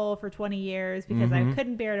bottle for 20 years because I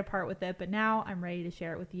couldn't bear to part with it. But now I'm ready to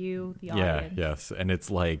share it with you, the audience. Yes. And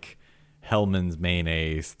it's like Hellman's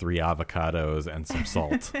mayonnaise, 3 avocados, and some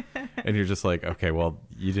salt. And you're just like, okay, well,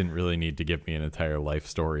 you didn't really need to give me an entire life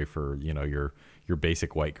story for, your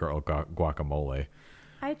basic white girl guacamole.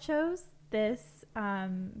 I chose this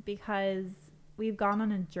because we've gone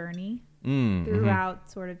on a journey Mm-hmm.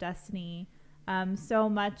 throughout Sword of Destiny. So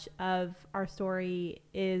much of our story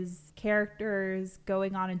is characters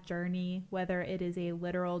going on a journey, whether it is a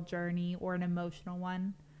literal journey or an emotional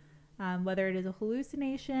one, whether it is a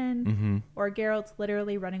hallucination or Geralt's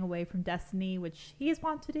literally running away from destiny, which he is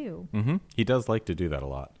wont to do. Mm-hmm. He does like to do that a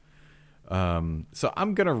lot. So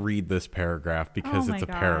I'm going to read this paragraph because Oh it's a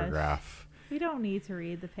my gosh. paragraph. We don't need to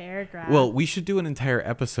read the paragraph. Well, we should do an entire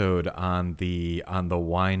episode on the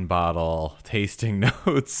wine bottle tasting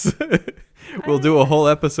notes. We'll do a whole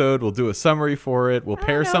episode. We'll do a summary for it. We'll I don't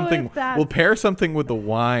pair know something. if that's- We'll pair something with the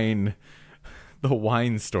wine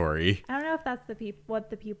story. I don't know if that's what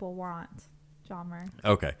the people want, John Murray.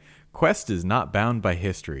 Okay. Quest is not bound by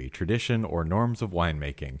history, tradition, or norms of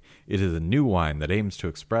winemaking. It is a new wine that aims to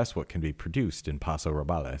express what can be produced in Paso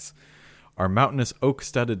Robles, our mountainous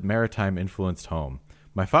oak-studded maritime-influenced home.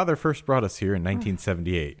 My father first brought us here in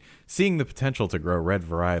 1978, seeing the potential to grow red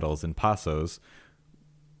varietals in Paso's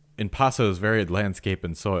varied landscape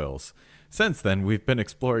and soils. Since then, we've been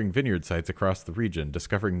exploring vineyard sites across the region,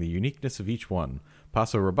 discovering the uniqueness of each one.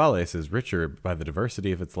 Paso Robles is richer by the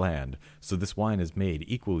diversity of its land, so this wine is made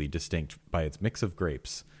equally distinct by its mix of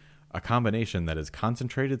grapes, a combination that is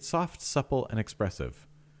concentrated, soft, supple, and expressive.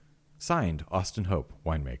 Signed, Austin Hope,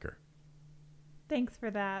 winemaker. Thanks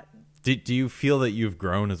for that. Do you feel that you've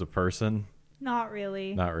grown as a person? Not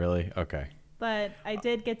really. Not really? Okay. But I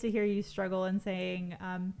did get to hear you struggle in saying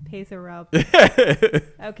Peso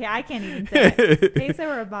Okay, I can't even say it. Peso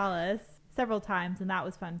Robles several times, and that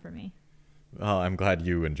was fun for me. Well, I'm glad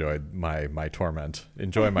you enjoyed my torment.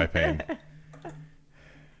 Enjoy my pain.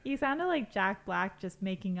 You sounded like Jack Black just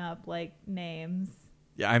making up like names.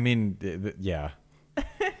 Yeah, I mean, yeah.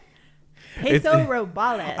 Peso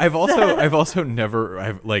Robles. I've also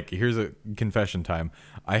never, here's a confession time.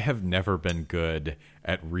 I have never been good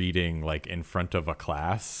at reading like in front of a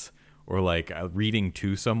class or like reading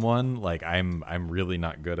to someone. Like I'm really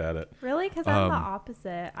not good at it. Really? Because I'm the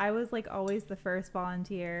opposite. I was like always the first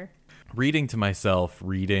volunteer. Reading to myself,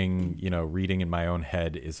 reading in my own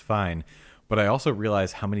head is fine. But I also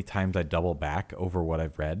realize how many times I double back over what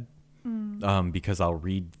I've read because I'll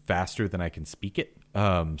read faster than I can speak it.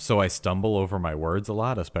 So I stumble over my words a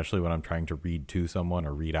lot, especially when I'm trying to read to someone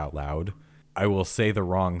or read out loud. I will say the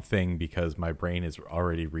wrong thing because my brain is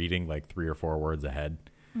already reading like 3 or 4 words ahead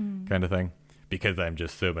kind of thing. Because I'm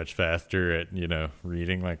just so much faster at,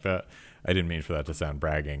 reading like that. I didn't mean for that to sound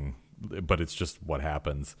bragging, but it's just what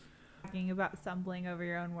happens. Talking about stumbling over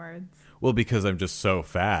your own words. Well, because I'm just so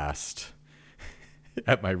fast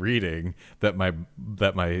at my reading that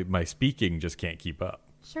my speaking just can't keep up.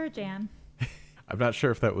 Sure, Jan. I'm not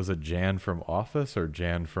sure if that was a Jan from Office or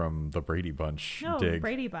Jan from the Brady Bunch No, dig.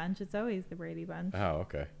 Brady Bunch. It's always the Brady Bunch. Oh,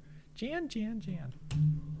 okay. Jan.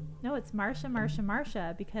 No, it's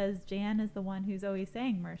Marsha, because Jan is the one who's always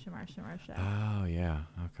saying Marsha. Oh, yeah.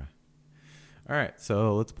 Okay. All right.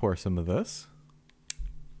 So let's pour some of this.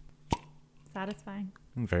 Satisfying.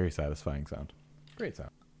 Very satisfying sound. Great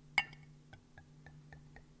sound.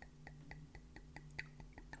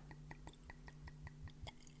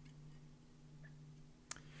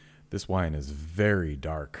 This wine is very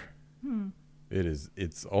dark.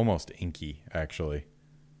 It's almost inky, actually.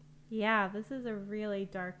 Yeah, this is a really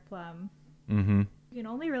dark plum. Mm-hmm. You can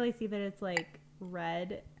only really see that it's like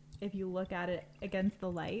red if you look at it against the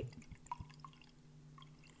light.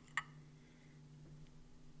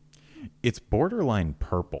 It's borderline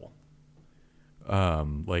purple.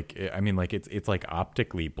 It's like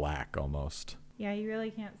optically black almost. Yeah, you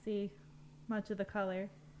really can't see much of the color.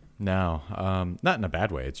 No, not in a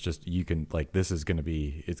bad way. It's just you can like it's gonna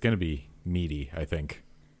be meaty, I think.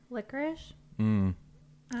 Licorice. I'm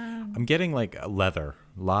getting like a lot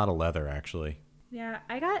of leather actually. Yeah,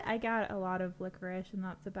 I got a lot of licorice, and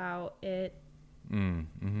that's about it.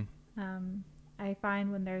 I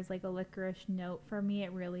find when there's like a licorice note for me,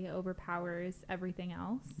 it really overpowers everything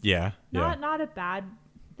else. Yeah. Not a bad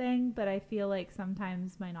thing, but I feel like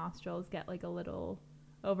sometimes my nostrils get like a little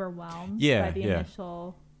overwhelmed by the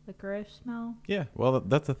initial licorice smell. Yeah. Well,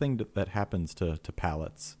 that's the thing that happens to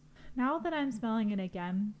palates. Now that I'm smelling it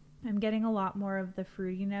again, I'm getting a lot more of the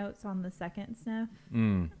fruity notes on the second sniff.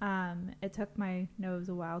 It took my nose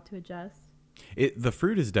a while to adjust. The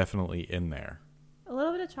fruit is definitely in there. A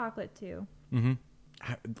little bit of chocolate too.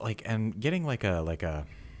 Like, and getting like a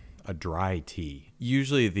dry tea.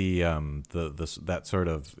 Usually the that sort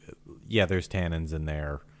of, there's tannins in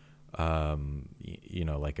there.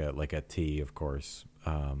 Like a tea, of course.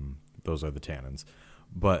 Those are the tannins,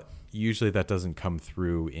 but usually that doesn't come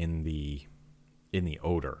through in the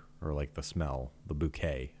odor or like the smell, the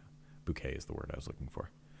bouquet. Bouquet is the word I was looking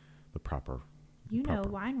for. The proper. Know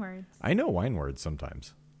wine words. I know wine words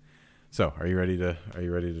sometimes. So, are you ready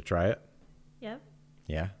to try it? Yep.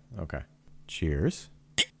 Yeah? Okay. Cheers.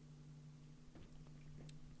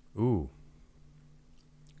 Ooh.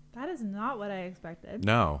 That is not what I expected.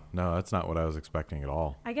 No, that's not what I was expecting at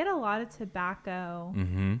all. I get a lot of tobacco.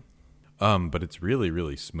 But it's really,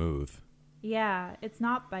 really smooth. Yeah, it's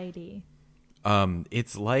not bitey.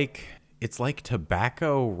 It's like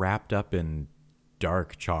tobacco wrapped up in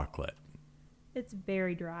dark chocolate. It's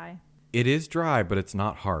very dry. It is dry, but it's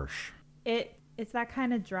not harsh. It's that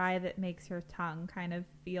kind of dry that makes your tongue kind of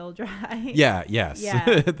feel dry. Yeah, yes.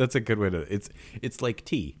 Yeah. That's a good way to it's like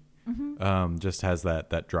tea. Just has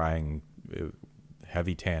that drying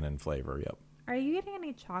heavy tannin flavor. Yep. Are you getting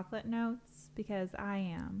any chocolate notes? Because I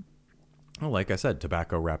am. Oh, like I said,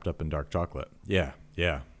 tobacco wrapped up in dark chocolate. Yeah.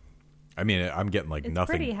 I mean, I'm getting like it's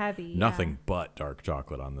nothing pretty heavy. Nothing but dark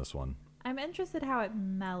chocolate on this one. I'm interested how it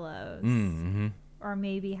mellows. Or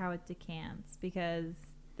maybe how it decants, because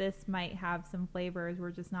this might have some flavors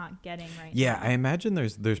we're just not getting right now. Yeah, I imagine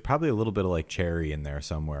there's probably a little bit of like cherry in there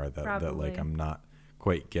somewhere that like I'm not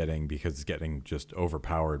quite getting because it's getting just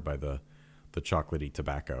overpowered by the chocolatey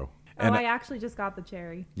tobacco. And I actually just got the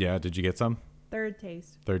cherry. Yeah, did you get some? Third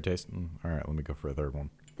taste. All right, let me go for a third one.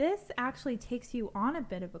 This actually takes you on a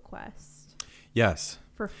bit of a quest. Yes.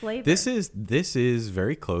 For flavor. This is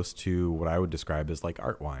very close to what I would describe as like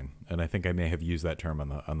art wine, and I think I may have used that term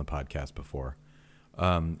on the podcast before.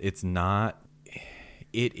 It's not.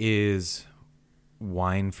 It is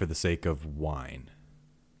wine for the sake of wine.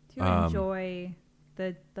 To enjoy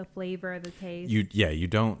the flavor, the taste. You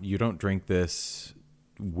don't drink this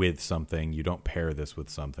with something. You don't pair this with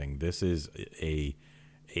something. This is a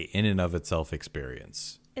in and of itself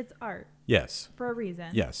experience. It's art. Yes. For a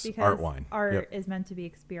reason. Yes. Because art wine. Art is meant to be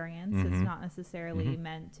experienced. It's not necessarily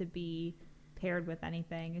meant to be paired with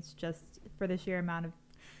anything. It's just for the sheer amount of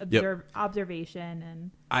observation.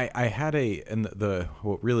 And I had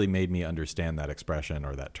what really made me understand that expression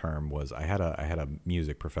or that term was I had a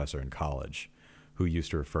music professor in college who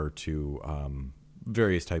used to refer to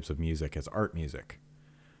various types of music as art music.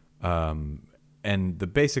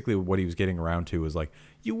 And basically what he was getting around to was like,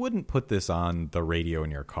 you wouldn't put this on the radio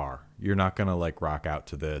in your car. You're not going to like rock out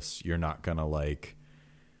to this. You're not going to like,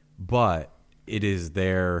 but it is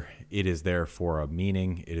there. It is there for a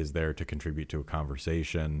meaning. It is there to contribute to a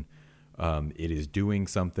conversation. It is doing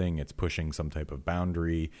something. It's pushing some type of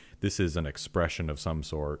boundary. This is an expression of some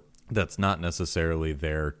sort that's not necessarily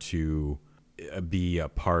there to be a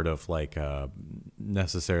part of like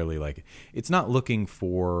necessarily like it's not looking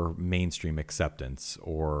for mainstream acceptance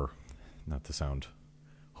or not to sound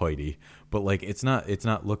hoity, but like it's not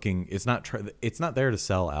there to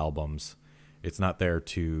sell albums. It's not there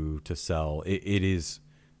to sell. It is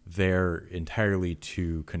there entirely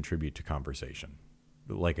to contribute to conversation,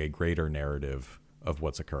 like a greater narrative of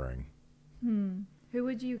what's occurring. Who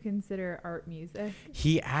would you consider art music?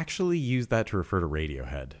 He actually used that to refer to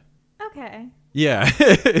Radiohead. Okay. Yeah.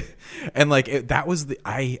 And like that was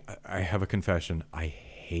I have a confession. I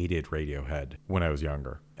hated Radiohead when I was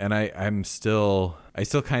younger. And I still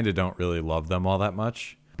kind of don't really love them all that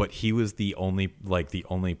much, but he was the only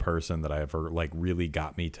person that I ever like really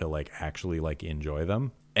got me to like actually like enjoy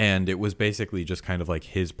them. And it was basically just kind of like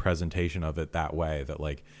his presentation of it that way, that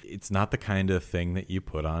like it's not the kind of thing that you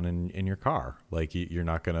put on in your car. Like you're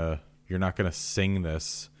not going to sing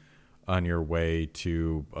this on your way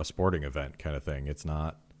to a sporting event kind of thing. It's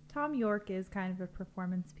not. Tom York is kind of a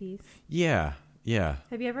performance piece. Yeah.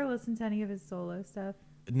 Have you ever listened to any of his solo stuff?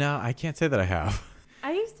 No, I can't say that I have.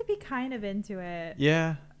 I used to be kind of into it.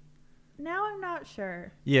 Yeah. Now I'm not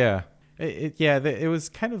sure. Yeah. It was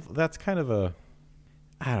kind of, that's kind of a,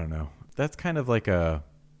 I don't know. That's kind of like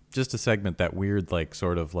just a segment, that weird, like,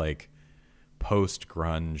 sort of like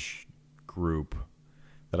post-grunge group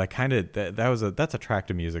that I kind of, that's a track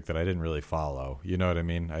to music that I didn't really follow. You know what I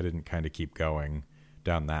mean? I didn't kind of keep going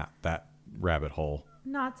down that rabbit hole.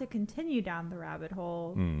 Not to continue down the rabbit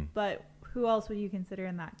hole, but who else would you consider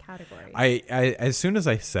in that category? I as soon as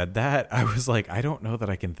I said that, I was like, I don't know that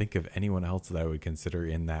I can think of anyone else that I would consider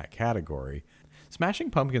in that category. Smashing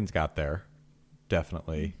Pumpkins got there,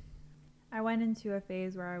 definitely. I went into a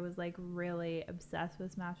phase where I was like really obsessed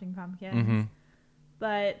with Smashing Pumpkins, Mm-hmm.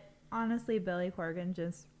 but honestly, Billy Corgan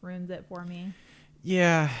just ruins it for me.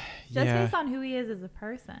 Yeah. Just yeah. based on who he is as a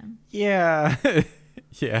person. Yeah.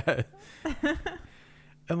 Yeah.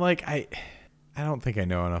 And like, I don't think I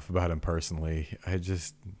know enough about him personally. I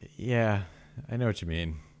know what you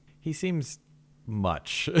mean. He seems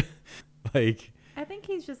much like, I think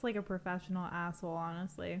he's just like a professional asshole,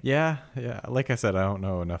 honestly. yeah. Like I said, I don't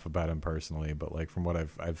know enough about him personally, but like from what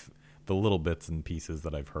I've the little bits and pieces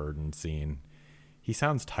that I've heard and seen, he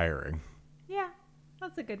sounds tiring. Yeah,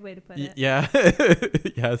 that's a good way to put it. Yeah.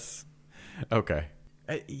 Yes. Okay.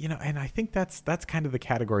 And I think that's kind of the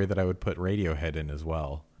category that I would put Radiohead in as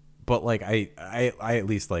well. But like I at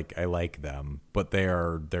least like I like them, but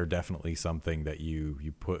they're definitely something that you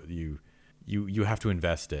have to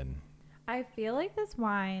invest in. I feel like this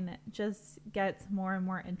wine just gets more and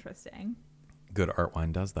more interesting. Good art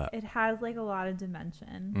wine does that. It has like a lot of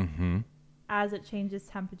dimension Mm-hmm. as it changes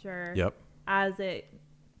temperature. Yep. As it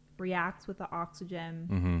reacts with the oxygen.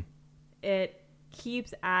 Mm-hmm. It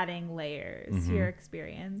keeps adding layers to your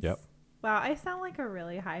experience. Yep. Wow, I sound like a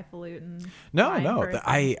really highfalutin. No. person.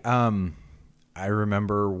 I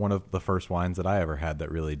remember one of the first wines that I ever had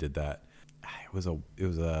that really did that. It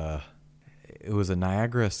was a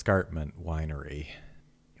Niagara Escarpment winery.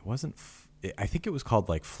 It wasn't. I think it was called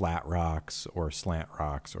like Flat Rocks or Slant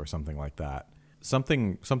Rocks or something like that.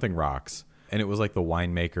 Something Rocks, and it was like the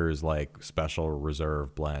winemaker's like special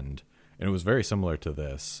reserve blend, and it was very similar to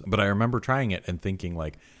this. But I remember trying it and thinking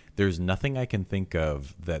like, there's nothing I can think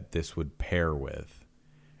of that this would pair with,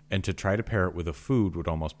 and to try to pair it with a food would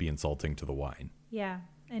almost be insulting to the wine. Yeah,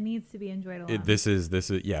 it needs to be enjoyed alone. This is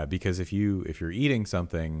yeah, because if you're eating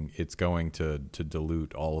something, it's going to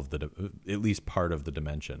dilute all of at least part of the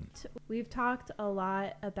dimension. We've talked a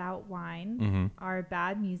lot about wine, Mm-hmm. our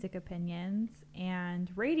bad music opinions,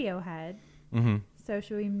 and Radiohead. Mm-hmm. So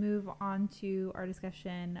should we move on to our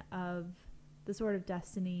discussion of the Sword of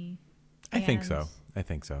Destiny? I think so.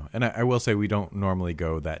 And I will say we don't normally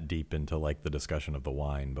go that deep into like the discussion of the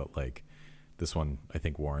wine, but like this one I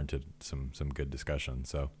think warranted some good discussion.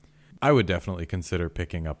 So I would definitely consider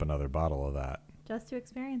picking up another bottle of that. Just to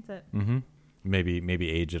experience it. Mm-hmm. Maybe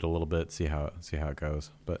age it a little bit, see how it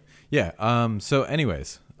goes. But yeah. So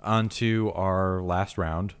anyways, on to our last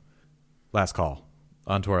round. Last call.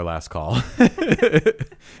 On to our last call.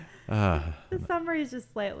 The summary is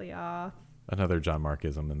just slightly off. Another John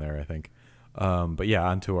Markism in there, I think. But yeah,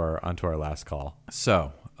 on to our last call.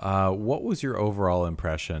 So, what was your overall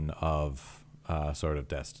impression of Sword of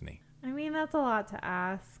Destiny? I mean, that's a lot to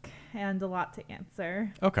ask and a lot to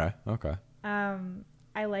answer. Okay.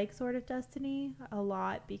 I like Sword of Destiny a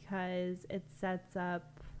lot because it sets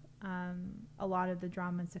up a lot of the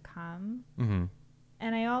drama to come. Mm-hmm.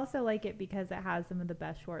 And I also like it because it has some of the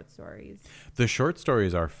best short stories. The short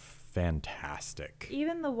stories are fantastic.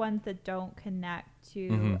 Even the ones that don't connect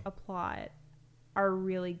to a plot are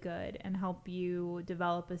really good and help you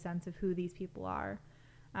develop a sense of who these people are.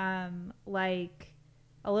 Like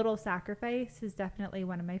A Little Sacrifice is definitely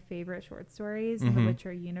one of my favorite short stories in the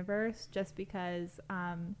Witcher universe, just because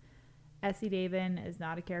Essie Daven is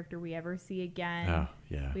not a character we ever see again. Oh,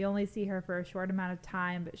 yeah. We only see her for a short amount of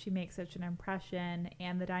time, but she makes such an impression,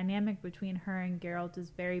 and the dynamic between her and Geralt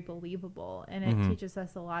is very believable, and it teaches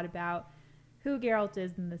us a lot about who Geralt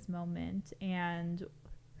is in this moment and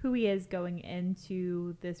who he is going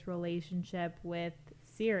into this relationship with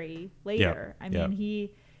Ciri later. Yep. I mean,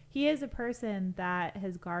 he is a person that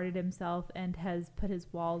has guarded himself and has put his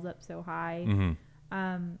walls up so high. Mm-hmm.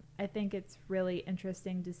 I think it's really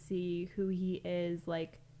interesting to see who he is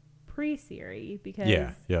like pre-Ciri,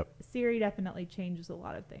 because Ciri definitely changes a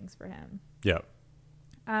lot of things for him. Yep.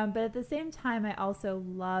 But at the same time, I also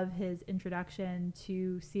love his introduction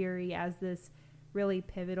to Ciri as this really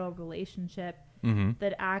pivotal relationship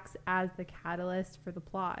that acts as the catalyst for the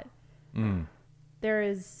plot. There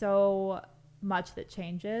is so much that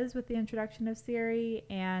changes with the introduction of Ciri,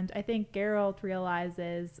 and I think Geralt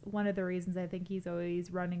realizes one of the reasons I think he's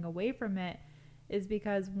always running away from it is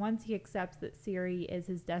because once he accepts that Ciri is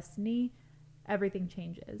his destiny, everything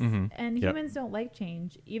changes. And humans don't like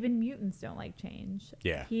change. Even mutants don't like change.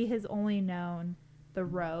 Yeah. He has only known the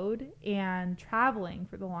road and traveling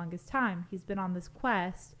for the longest time. He's been on this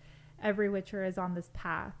quest. Every Witcher is on this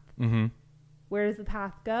path. Where does the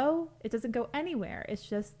path go? It doesn't go anywhere. It's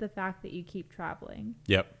just the fact that you keep traveling.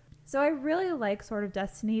 Yep. So I really like Sword of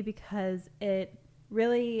Destiny because it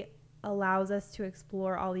really allows us to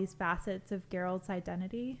explore all these facets of Geralt's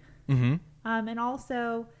identity. And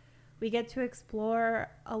also we get to explore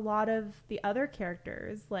a lot of the other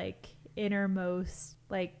characters, like innermost,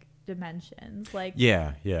 like dimensions. Like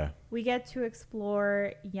Yeah. we get to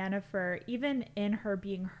explore Yennefer, even in her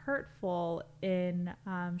being hurtful in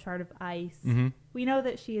Shard of Ice. We know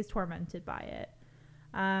that she is tormented by it.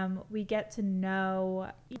 We get to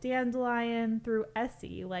know Dandelion through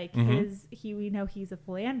Essie. Like we know he's a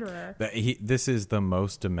philanderer. This is the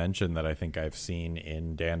most dimension that I think I've seen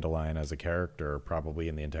in Dandelion as a character, probably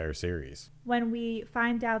in the entire series. When we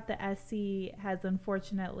find out that Essie has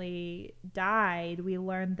unfortunately died, we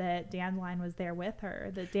learn that Dandelion was there with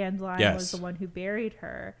her. That Dandelion was the one who buried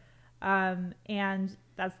her. And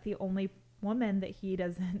that's the only woman that he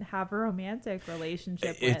doesn't have a romantic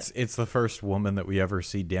relationship with. It's the first woman that we ever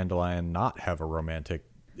see Dandelion not have a romantic,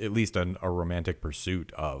 at least a romantic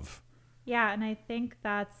pursuit of. Yeah, and I think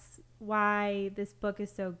that's why this book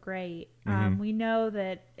is so great. We know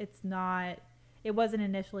that it wasn't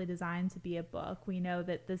initially designed to be a book. We know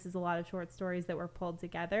that this is a lot of short stories that were pulled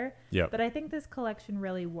together. But I think this collection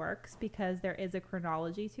really works because there is a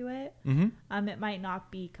chronology to it. It might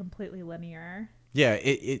not be completely linear. Yeah,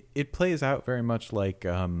 it plays out very much like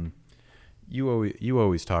you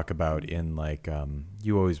always talk about in like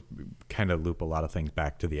you always kind of loop a lot of things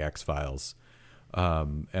back to the X-Files,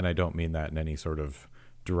 and I don't mean that in any sort of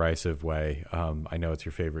derisive way. I know it's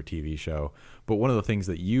your favorite TV show, but one of the things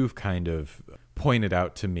that you've kind of pointed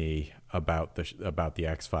out to me about the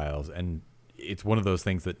X-Files, and it's one of those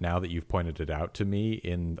things that now that you've pointed it out to me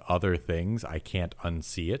in other things, I can't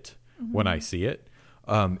unsee it when I see it.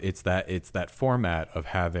 It's that format of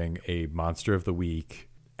having a monster of the week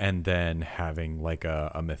and then having like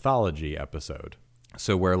a mythology episode.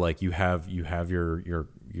 So where like you have your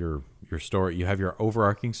story, you have your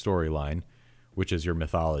overarching storyline, which is your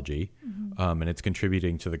mythology, and it's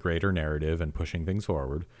contributing to the greater narrative and pushing things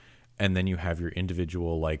forward. And then you have your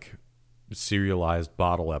individual like serialized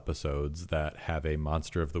bottle episodes that have a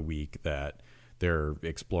monster of the week that they're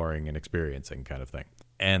exploring and experiencing, kind of thing.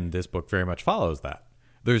 And this book very much follows that.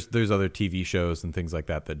 There's other TV shows and things like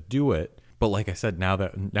that do it, but like I said, now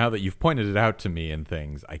that you've pointed it out to me in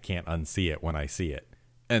things, I can't unsee it when I see it.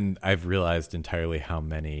 And I've realized entirely how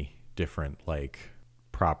many different like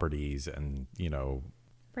properties and, you know,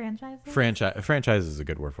 franchise is a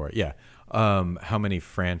good word for it. Yeah. How many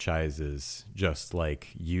franchises just like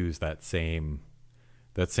use that same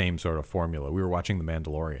sort of formula. We were watching The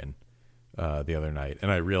Mandalorian the other night,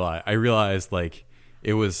 and I realized like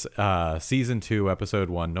it was season 2, episode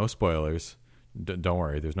 1. No spoilers. Don't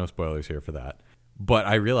worry, there's no spoilers here for that. But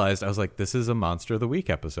I realized, I was like, this is a Monster of the Week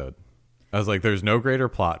episode. I was like, there's no greater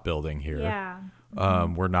plot building here. Yeah.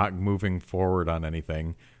 We're not moving forward on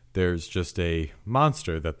anything. There's just a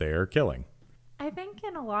monster that they are killing. I think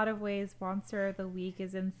in a lot of ways, Monster of the Week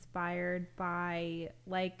is inspired by,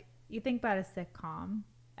 like, you think about a sitcom.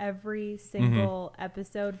 Every single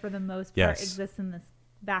episode, for the most part, exists in this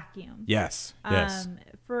vacuum. Yes.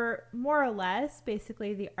 For more or less,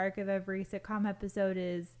 basically the arc of every sitcom episode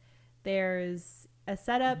is there's a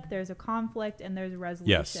setup, there's a conflict, and there's a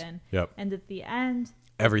resolution. Yes. Yep. And at the end,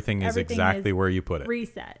 everything is exactly where you put it.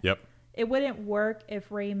 Reset. Yep. It wouldn't work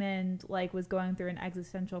if Raymond like was going through an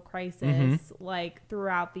existential crisis like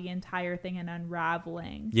throughout the entire thing and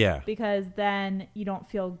unraveling. Yeah. Because then you don't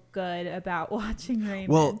feel good about watching Raymond.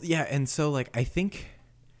 Well, yeah, and so like I think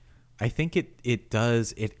it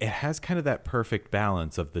has kind of that perfect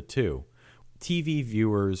balance of the two. TV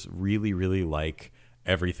viewers really, really like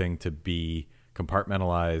everything to be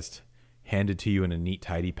compartmentalized, handed to you in a neat,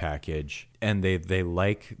 tidy package, and they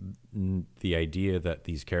like the idea that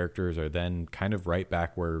these characters are then kind of right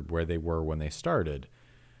back where they were when they started.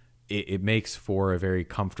 It makes for a very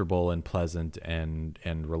comfortable and pleasant and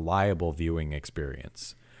reliable viewing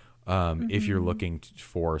experience. If you're looking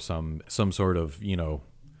for some sort of, you know,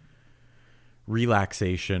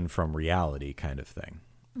 relaxation from reality kind of thing.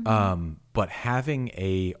 But having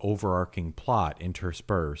a overarching plot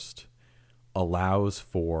interspersed allows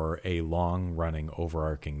for a long-running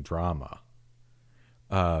overarching drama,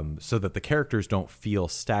 so that the characters don't feel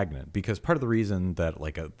stagnant. Because part of the reason that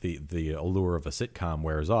like the allure of a sitcom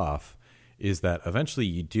wears off is that eventually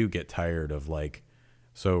you do get tired of like,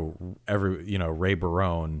 so Ray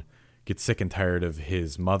Barone gets sick and tired of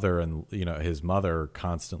his mother and, his mother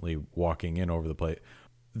constantly walking in over the place.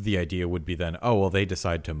 The idea would be then, oh, well, they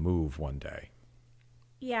decide to move one day.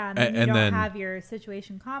 Yeah, and then you don't have your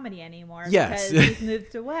situation comedy anymore yes. because he's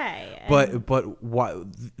moved away. But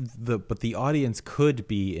the audience could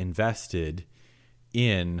be invested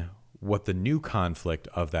in what the new conflict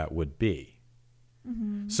of that would be.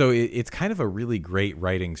 Mm-hmm. So it's kind of a really great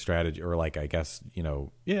writing strategy, or like, I guess,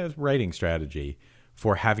 it's writing strategy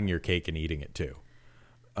for having your cake and eating it too.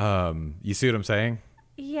 You see what I'm saying?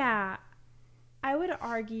 Yeah. I would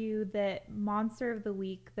argue that Monster of the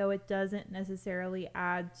Week, though it doesn't necessarily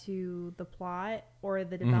add to the plot or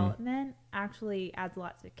the development, actually adds a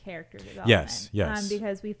lot to character development. Yes.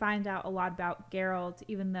 Because we find out a lot about Geralt,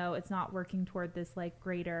 even though it's not working toward this like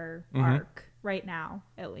greater arc right now,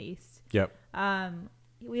 at least. Yep.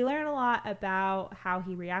 We learn a lot about how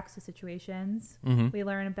he reacts to situations. We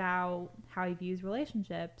learn about how he views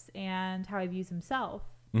relationships and how he views himself,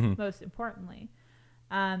 most importantly.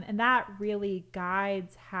 And that really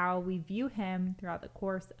guides how we view him throughout the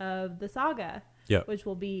course of the saga, which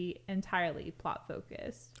will be entirely plot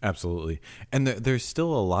focused. Absolutely. And there's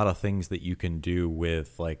still a lot of things that you can do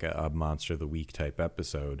with like a Monster of the Week type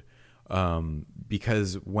episode.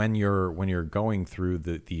 Because when you're going through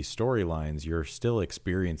these storylines, you're still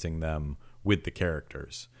experiencing them with the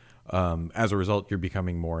characters. As a result, you're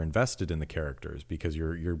becoming more invested in the characters because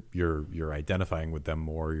you're identifying with them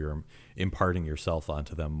more. You're imparting yourself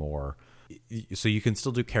onto them more. So you can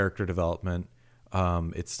still do character development.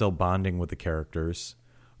 It's still bonding with the characters.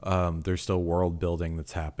 There's still world building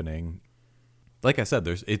that's happening. Like I said,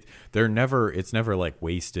 it's never like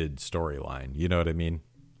wasted storyline. You know what I mean?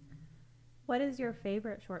 What is your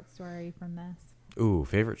favorite short story from this? Ooh,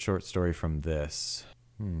 favorite short story from this.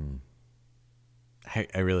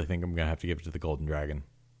 I really think I'm going to have to give it to the Golden Dragon.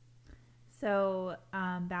 So,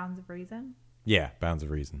 Bounds of Reason? Yeah, Bounds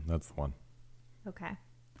of Reason. That's the one. Okay.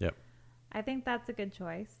 Yep. I think that's a good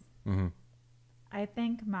choice. Mm-hmm. I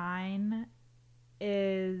think mine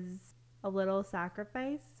is A Little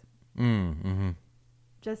Sacrifice. Mm-hmm.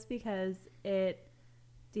 Just because it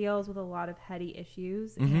deals with a lot of heady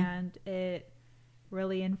issues and it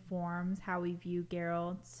really informs how we view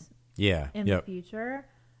Geralt in the future.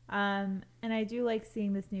 And I do like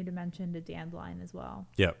seeing this new dimension to Dandelion as well.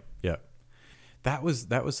 Yep. That was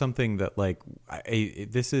something that like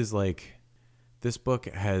this book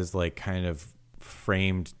has like kind of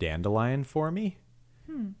framed Dandelion for me.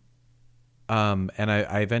 And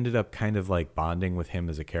I've ended up kind of like bonding with him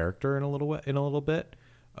as a character in a little bit.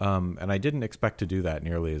 And I didn't expect to do that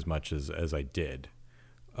nearly as much as I did.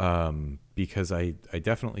 Because I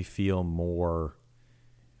definitely feel more.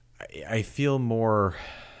 I feel more.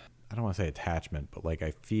 I don't want to say attachment, but like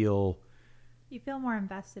you feel more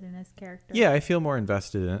invested in his character. Yeah, I feel more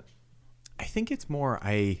invested in it. I think it's more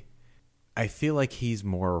I feel like he's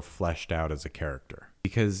more fleshed out as a character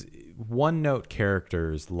because one-note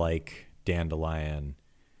characters like Dandelion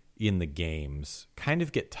in the games kind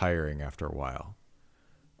of get tiring after a while.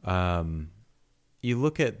 You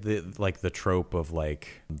look at the trope of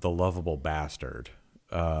like the lovable bastard,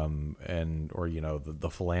 or the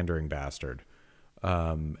philandering bastard.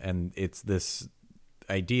 And it's this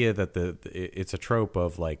idea that it's a trope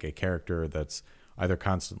of like a character that's either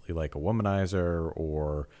constantly like a womanizer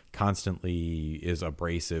or constantly is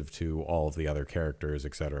abrasive to all of the other characters,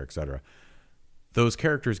 et cetera, et cetera. Those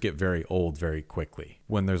characters get very old very quickly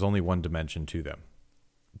when there's only one dimension to them.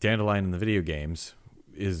 Dandelion in the video games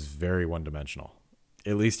is very one-dimensional.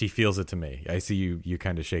 At least he feels it to me. I see you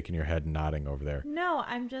kind of shaking your head and nodding over there. No,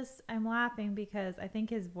 I'm laughing because I think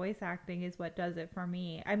his voice acting is what does it for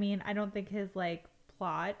me. I mean, I don't think his like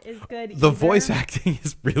plot is good. The voice acting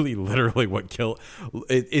is really literally what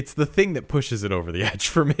it's the thing that pushes it over the edge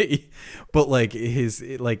for me. But like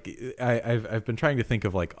I've been trying to think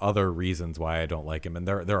of like other reasons why I don't like him, and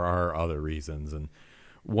there are other reasons, and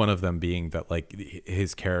one of them being that like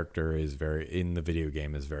his character is in the video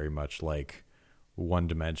game is very much like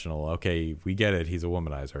one-dimensional. Okay, we get it. He's a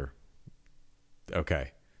womanizer.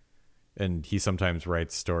 Okay. And he sometimes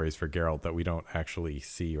writes stories for Geralt that we don't actually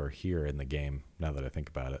see or hear in the game, now that I think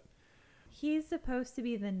about it. He's supposed to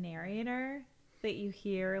be the narrator that you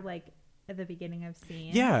hear like at the beginning of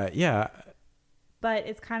scenes. Yeah. But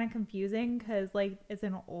it's kind of confusing because like it's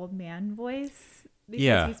an old man voice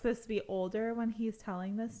because he's supposed to be older when he's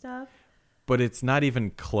telling this stuff. But it's not even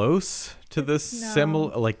close to this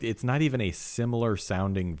similar, like it's not even a similar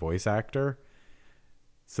sounding voice actor.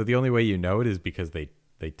 So the only way you know it is because they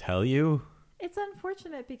tell you. It's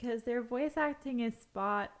unfortunate because their voice acting is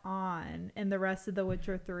spot on in the rest of The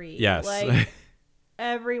Witcher 3. Yes. Like,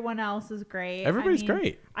 everyone else is great. Everybody's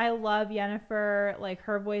great. I love Yennefer. Like,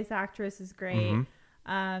 her voice actress is great.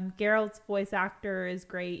 Geralt's voice actor is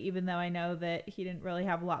great, even though I know that he didn't really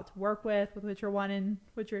have a lot to work with Witcher 1 and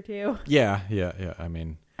Witcher 2. Yeah. I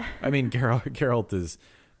mean, Geralt is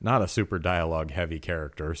not a super dialogue heavy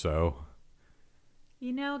character, so.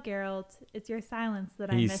 You know, Geralt, it's your silence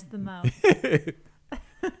that I miss the most.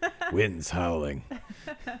 Winds howling.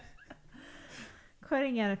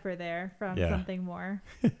 Quoting Yennefer there from Something More.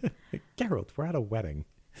 Geralt, we're at a wedding.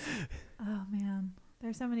 Oh, man.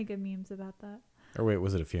 There's so many good memes about that. Or wait,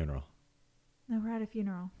 was it a funeral? No, we're at a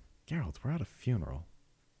funeral. Geralt, we're at a funeral.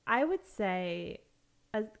 I would say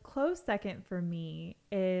a close second for me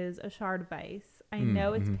is A Shard of Ice. I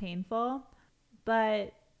know it's painful,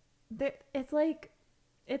 but it's like,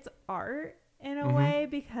 it's art in a way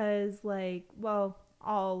because, like, well,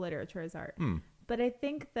 all literature is art. But I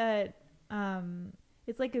think that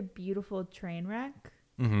it's like a beautiful train wreck.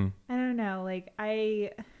 I don't know. Like,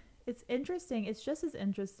 it's interesting. It's just as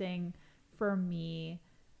interesting for me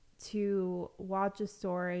to watch a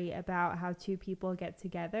story about how two people get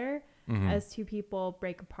together as two people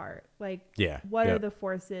break apart. Like, what are the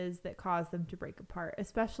forces that cause them to break apart,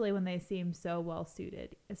 especially when they seem so well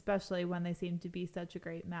suited, especially when they seem to be such a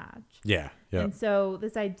great match. And so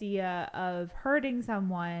this idea of hurting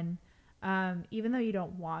someone, even though you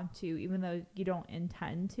don't want to, even though you don't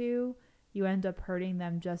intend to, you end up hurting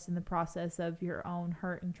them just in the process of your own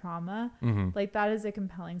hurt and trauma. Like, that is a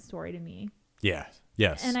compelling story to me. Yes.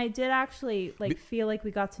 And I did actually feel like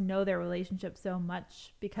we got to know their relationship so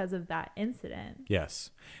much because of that incident. Yes.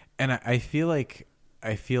 And I feel like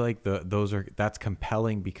that's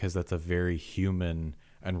compelling because that's a very human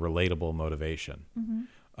and relatable motivation.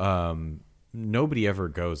 Nobody ever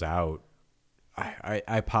goes out.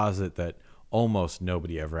 I posit that almost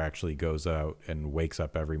nobody ever actually goes out and wakes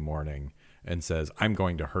up every morning and says, I'm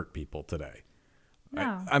going to hurt people today.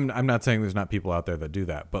 No. I'm not saying there's not people out there that do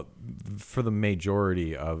that, but for the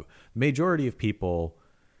majority of people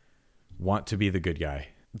want to be the good guy.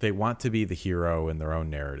 They want to be the hero in their own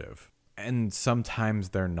narrative. And sometimes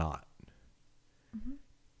they're not.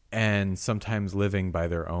 And sometimes living by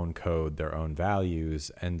their own code, their own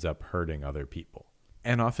values ends up hurting other people.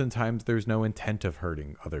 And oftentimes there's no intent of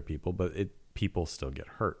hurting other people, but people still get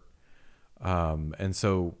hurt. And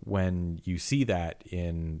so when you see that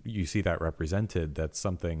represented, that's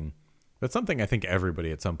something I think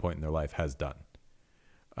everybody at some point in their life has done.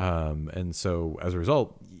 And so as a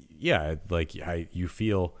result, you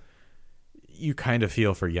kind of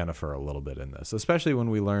feel for Yennefer a little bit in this, especially when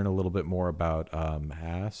we learn a little bit more about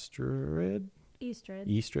Eastred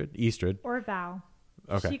or Val.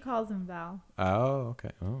 Okay. She calls him Val. Oh, okay.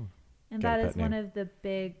 Oh. And that is one of the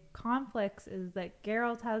big conflicts, is that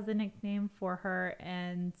Geralt has a nickname for her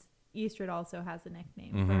and Eastred also has a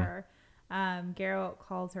nickname for her. Geralt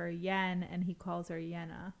calls her Yen and he calls her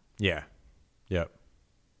Yenna. Yeah. Yep.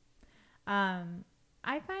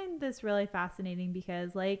 I find this really fascinating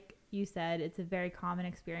because, like you said, it's a very common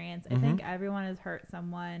experience. I think everyone has hurt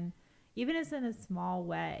someone, even if it's in a small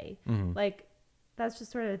way. Like, that's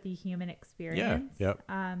just sort of the human experience.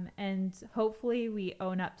 And hopefully we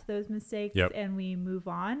own up to those mistakes and we move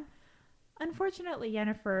on. Unfortunately,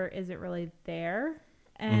 Yennefer isn't really there.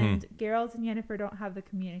 And Geralt and Yennefer don't have the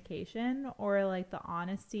communication or like the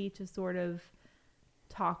honesty to sort of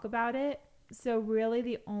talk about it. So really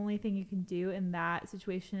the only thing you can do in that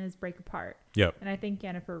situation is break apart. And I think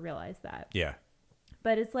Yennefer realized that.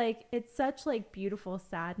 But it's such like beautiful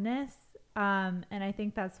sadness. And I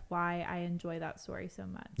think that's why I enjoy that story so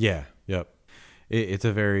much. It's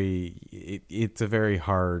a very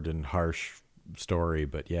hard and harsh story,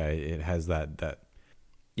 but it has that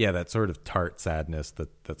sort of tart sadness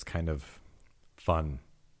that's kind of fun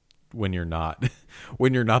when you're not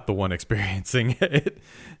the one experiencing it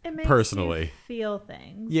makes personally. You feel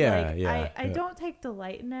things. I don't take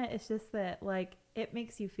delight in it. It's just that like it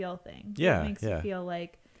makes you feel things. It makes you feel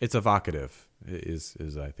like it's evocative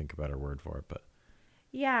is I think a better word for it, but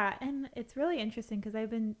and it's really interesting because I've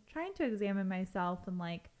been trying to examine myself and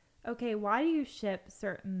like, okay, why do you ship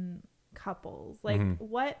certain couples? Like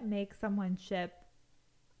what makes someone ship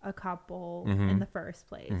a couple in the first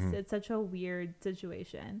place? It's such a weird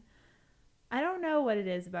situation. I don't know what it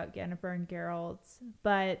is about Yennefer and Geralt,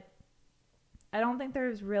 but I don't think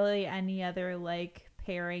there's really any other like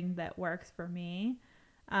pairing that works for me,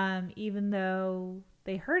 even though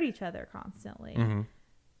they hurt each other constantly.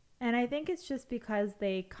 And I think it's just because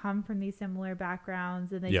they come from these similar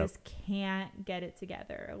backgrounds and they just can't get it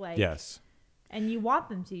together. Like, And you want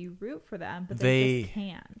them to. You root for them, but They just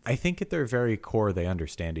can't. I think at their very core, they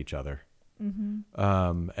understand each other.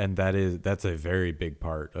 And that's a very big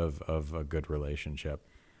part of a good relationship.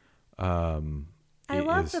 I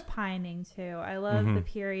love the pining too. I love the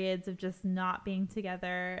periods of just not being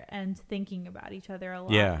together and thinking about each other a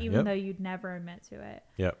lot, even though you'd never admit to it.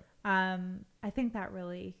 Yep. I think that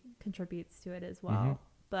really contributes to it as well.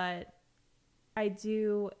 But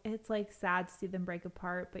it's like sad to see them break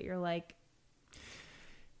apart, but you're like,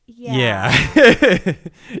 yeah,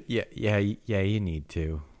 you need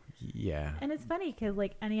to. Yeah. And it's funny because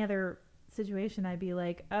like any other situation, I'd be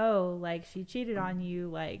like, oh, like she cheated on you,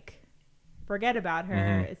 like forget about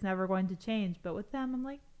her. It's never going to change. But with them, I'm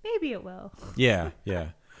like, maybe it will. Yeah.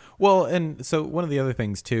 Well, and so one of the other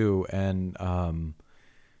things too, and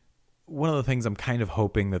one of the things I'm kind of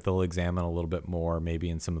hoping that they'll examine a little bit more, maybe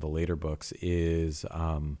in some of the later books, is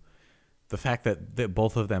the fact that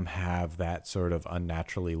both of them have that sort of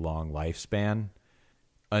unnaturally long lifespan.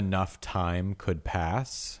 Enough time could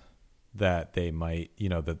pass that they might,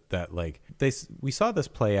 that like we saw this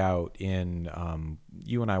play out in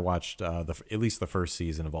you and I watched at least the first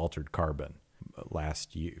season of Altered Carbon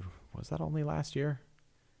last year. Was that only last year?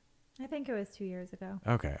 I think it was 2 years ago.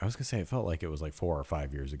 Okay. I was going to say it felt like it was like 4 or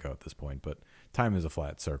 5 years ago at this point, but time is a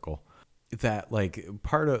flat circle. That like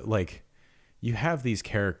part of like you have these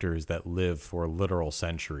characters that live for literal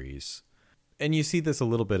centuries. And you see this a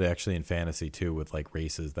little bit actually in fantasy too, with like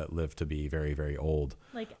races that live to be very, very old.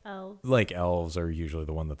 Like elves. Like elves are usually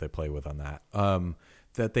the one that they play with on that.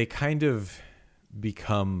 That they kind of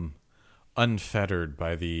become unfettered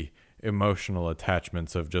by the emotional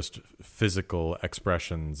attachments of just physical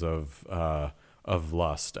expressions of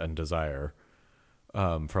lust and desire,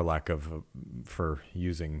 for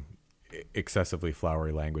using excessively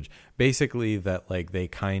flowery language. Basically, that like they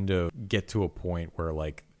kind of get to a point where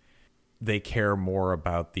like they care more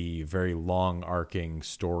about the very long arcing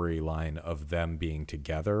storyline of them being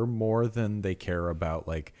together more than they care about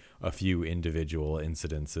like a few individual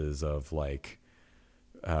incidences of like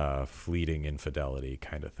fleeting infidelity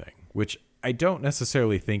kind of thing, which I don't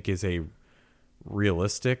necessarily think is a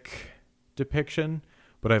realistic depiction,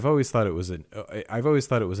 but I've always thought it was an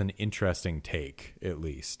interesting take, at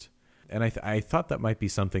least. And I thought that might be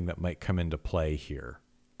something that might come into play here.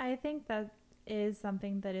 I think that is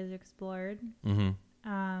something that is explored.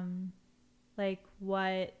 Like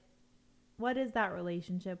what does that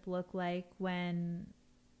relationship look like when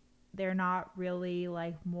they're not really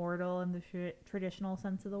like mortal in the traditional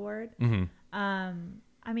sense of the word? I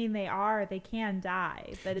mean, they can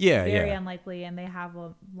die, but it's very unlikely, and they have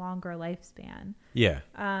a longer lifespan.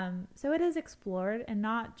 So it is explored, and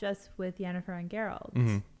not just with Yennefer and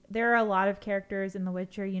Geralt. There are a lot of characters in the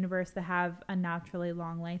Witcher universe that have unnaturally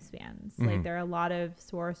long lifespans. Like there are a lot of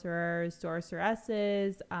sorcerers,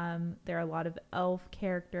 sorceresses. There are a lot of elf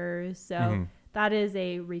characters. So that is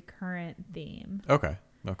a recurrent theme. Okay.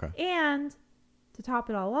 And to top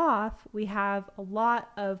it all off, we have a lot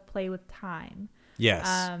of play with time.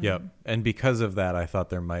 Yes. Yep. And because of that, I thought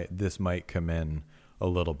this might come in a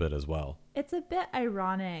little bit as well. It's a bit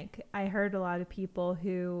ironic. I heard a lot of people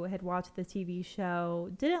who had watched the TV show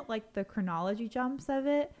didn't like the chronology jumps of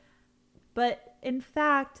it, but in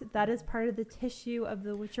fact, that is part of the tissue of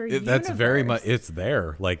the Witcher universe. That's very much, it's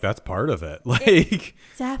there. Like, that's part of it. Like, it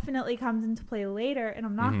definitely comes into play later, and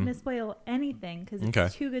I'm not going to spoil anything because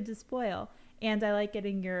it's too good to spoil. And I like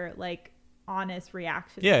getting your like honest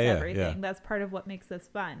reaction to everything. That's part of what makes this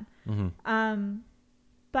fun.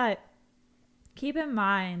 But keep in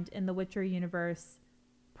mind, in the Witcher universe,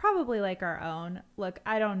 probably like our own, look,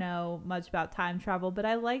 I don't know much about time travel, but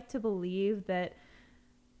I like to believe that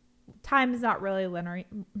time is not really linear.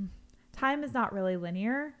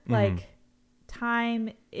 Like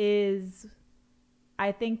time is,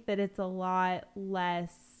 I think that it's a lot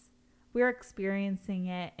less, we're experiencing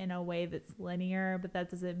it in a way that's linear, but that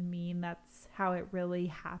doesn't mean that's how it really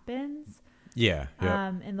happens. Yeah.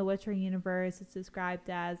 In the Witcher universe, it's described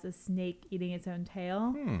as a snake eating its own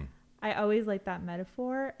tail. I always like that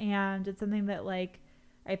metaphor, and it's something that like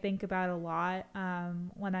I think about a lot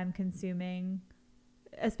when I'm consuming,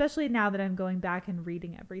 especially now that I'm going back and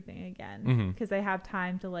reading everything again, because I have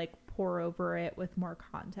time to like pour over it with more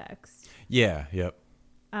context.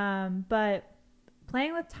 But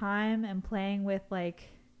playing with time and playing with like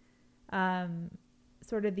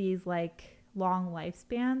sort of these like long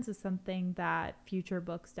lifespans is something that future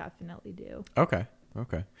books definitely do. Okay.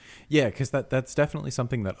 Yeah, because that's definitely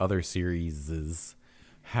something that other series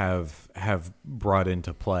have brought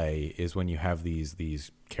into play, is when you have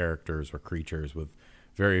these characters or creatures with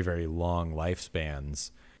very, very long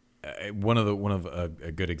lifespans. one of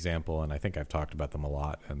a good example, and I think I've talked about them a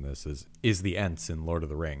lot, and this is the Ents in Lord of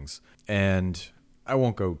the Rings. And I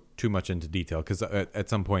won't go too much into detail because at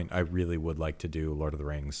some point I really would like to do Lord of the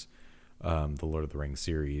Rings, the Lord of the Rings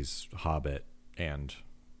series, Hobbit, and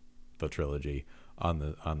the trilogy on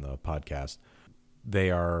the podcast.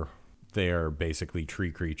 They are basically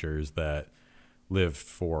tree creatures that lived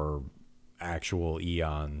for actual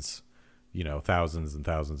eons, thousands and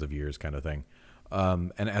thousands of years kind of thing.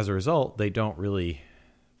 And as a result,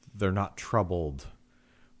 they're not troubled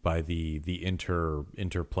by the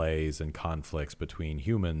interplays and conflicts between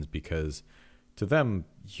humans, because to them,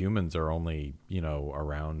 humans are only,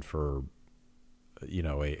 around for,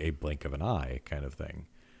 a blink of an eye kind of thing.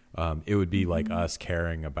 It would be like us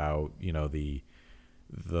caring about, the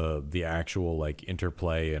actual like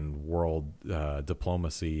interplay and world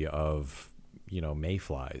diplomacy of,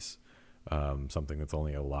 mayflies, something that's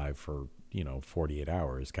only alive for 48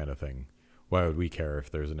 hours kind of thing. Why would we care if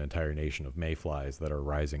there's an entire nation of mayflies that are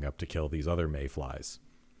rising up to kill these other mayflies?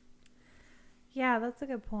 Yeah, that's a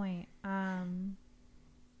good point. I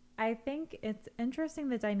think it's interesting,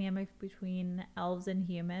 the dynamic between elves and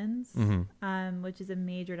humans, which is a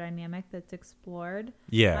major dynamic that's explored.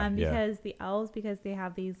 Because the elves, because they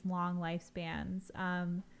have these long lifespans,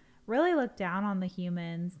 really look down on the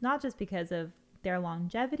humans, not just because of their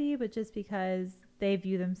longevity, but just because they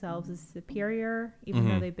view themselves as superior, even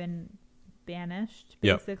though they've been banished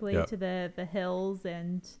basically to the hills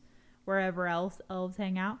and wherever else elves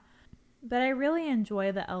hang out. But I really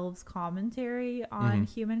enjoy the elves' commentary on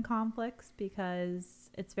human conflicts,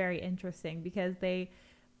 because it's very interesting, because they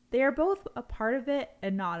are both a part of it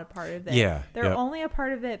and not a part of it. They're only a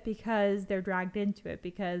part of it because they're dragged into it,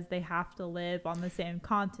 because they have to live on the same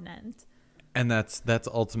continent. And that's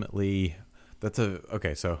ultimately what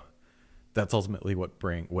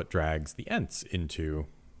drags the Ents into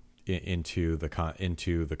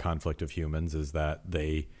the conflict of humans, is that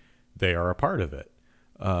they are a part of it.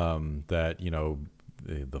 That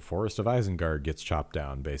the forest of Isengard gets chopped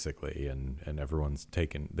down basically, and everyone's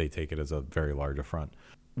take it as a very large affront.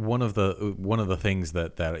 One of the things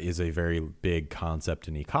that is a very big concept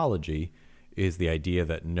in ecology is the idea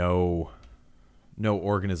that no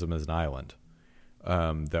organism is an island.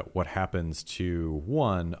 That what happens to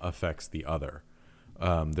one affects the other.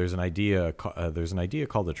 There's an idea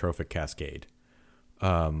called the trophic cascade,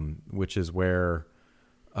 which is where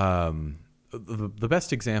the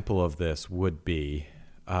best example of this would be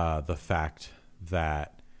the fact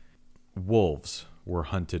that wolves were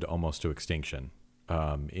hunted almost to extinction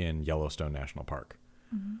in Yellowstone National Park.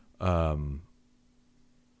 It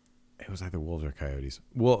was either wolves or coyotes.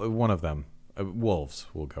 Well, one of them, wolves,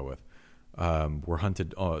 we'll go with, were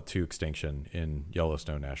hunted to extinction in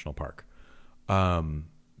Yellowstone National Park.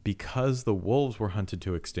 Because the wolves were hunted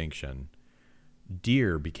to extinction,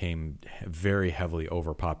 deer became very heavily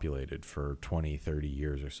overpopulated for 20, 30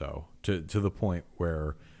 years or so, to the point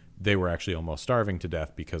where they were actually almost starving to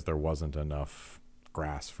death because there wasn't enough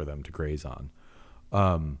grass for them to graze on.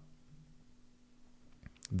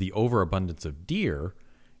 The overabundance of deer,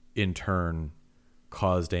 in turn,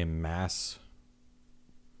 caused a mass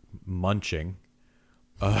munching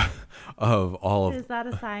of all of... Is that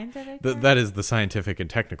a scientific term? That is the scientific and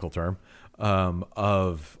technical term,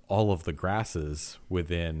 of all of the grasses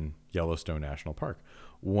within Yellowstone National Park.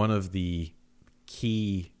 One of the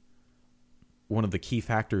key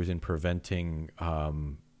factors in preventing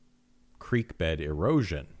creek bed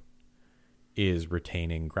erosion is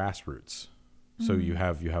retaining grass roots. So you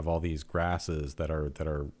have all these grasses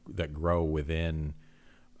that grow within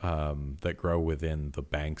the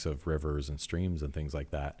banks of rivers and streams and things like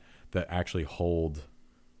that actually hold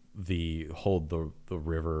the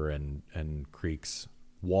river and creeks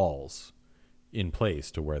walls in place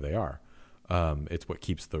to where they are. It's what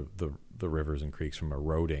keeps the rivers and creeks from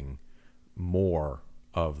eroding more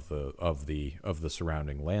of the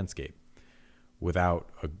surrounding landscape. Without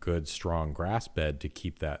a good strong grass bed to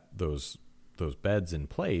keep those beds in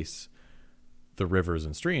place, the rivers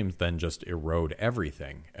and streams then just erode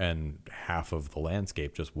everything, and half of the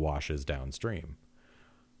landscape just washes downstream.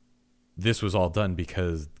 This was all done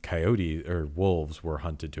because coyotes or wolves were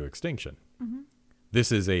hunted to extinction.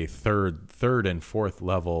 This is a third and fourth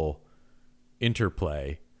level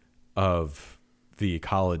interplay of the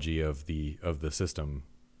ecology of the system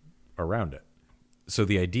around it. So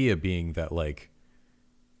the idea being that, like,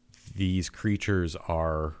 these creatures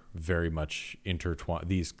are very much intertwined.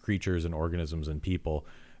 These creatures and organisms and people,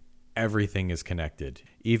 everything is connected,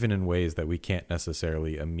 even in ways that we can't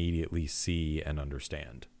necessarily immediately see and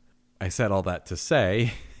understand. I said all that to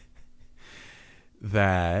say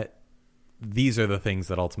that these are the things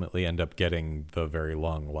that ultimately end up getting the very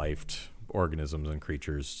long-lived organisms and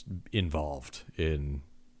creatures involved in,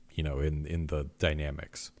 in the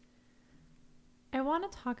dynamics. I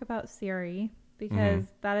want to talk about Ciri because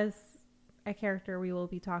that is a character we will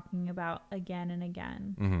be talking about again and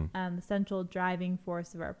again. The central driving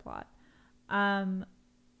force of our plot. I've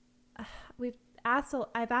asked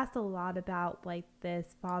a lot about like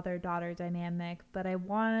this father-daughter dynamic, but I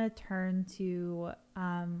want to turn to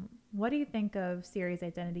what do you think of Ciri's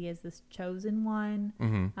identity as this chosen one,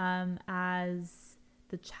 as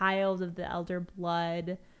the child of the elder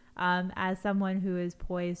blood, as someone who is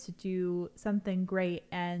poised to do something great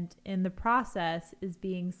and in the process is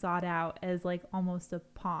being sought out as like almost a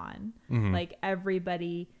pawn. Like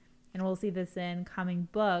everybody, and we'll see this in coming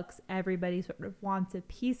books, everybody sort of wants a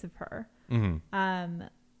piece of her.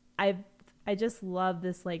 I just love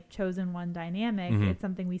this like chosen one dynamic. It's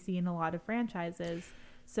something we see in a lot of franchises.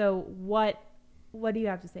 So what do you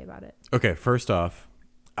have to say about it? Okay, first off,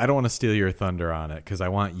 I don't want to steal your thunder on it because I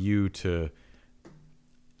want you to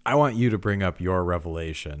bring up your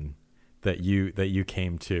revelation that you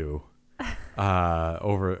came to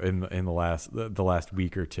over in the last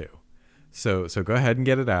week or two. So go ahead and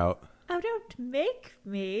get it out. Oh, don't make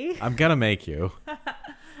me. I'm gonna make you.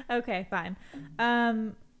 Okay, fine.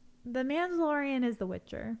 The Mandalorian is The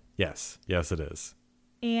Witcher. Yes, it is.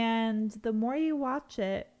 And the more you watch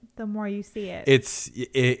it, the more you see it.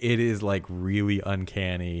 It is like really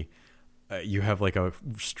uncanny. You have like a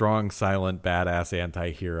strong, silent, badass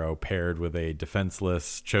anti-hero paired with a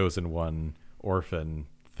defenseless, chosen one orphan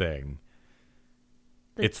thing.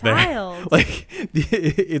 It's there. child. Like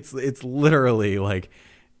it's literally like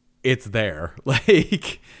it's there.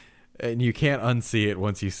 Like, and you can't unsee it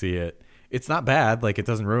once you see it. It's not bad. Like it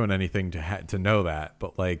doesn't ruin anything to know that.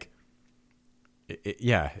 But like,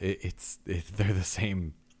 they're the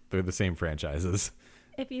same. They're the same franchises.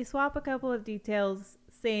 If you swap a couple of details,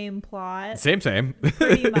 same plot. Same.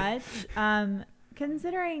 Pretty much.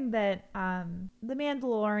 Considering that The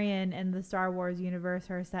Mandalorian and the Star Wars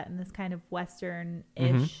universe are set in this kind of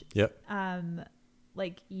Western-ish,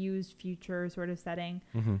 like used future sort of setting,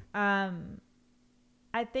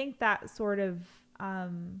 I think that sort of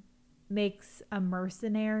makes a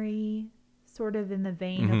mercenary sort of in the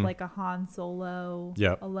vein of like a Han Solo,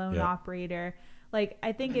 a lone operator. Like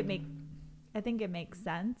I think it makes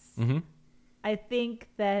sense. I think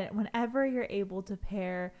that whenever you're able to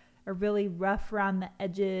pair a really rough around the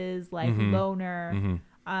edges, like loner,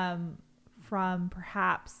 from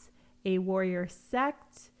perhaps a warrior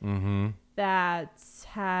sect that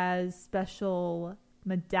has special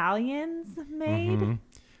medallions made.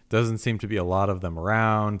 Doesn't seem to be a lot of them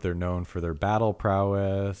around. They're known for their battle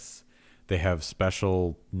prowess. They have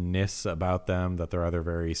specialness about them that they're either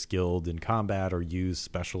very skilled in combat or use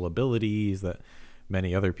special abilities that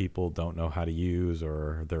many other people don't know how to use,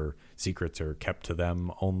 or their secrets are kept to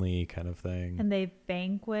them only, kind of thing. And they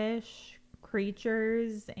vanquish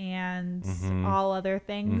creatures and all other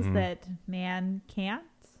things that man can't.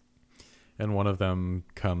 And one of them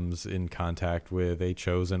comes in contact with a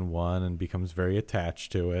chosen one and becomes very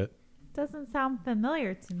attached to it. Doesn't sound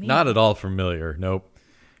familiar to me. Not at all familiar. Nope.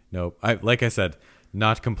 Like I said,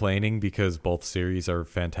 not complaining because both series are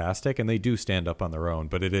fantastic and they do stand up on their own,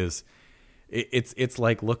 but it's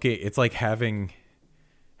like having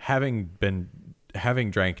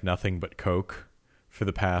drank nothing but Coke for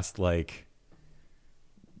the past like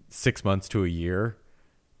 6 months to a year,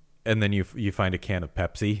 and then you find a can of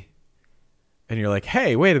Pepsi and you're like,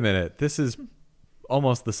 hey, wait a minute, this is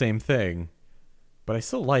almost the same thing, but I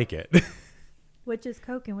still like it. Which is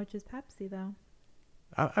Coke and which is Pepsi, though?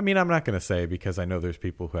 I mean, I'm not going to say because I know there's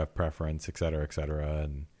people who have preference, et cetera,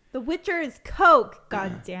 and The Witcher is Coke,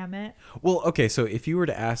 god damn it. Well, okay, so if you were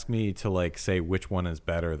to ask me to like say which one is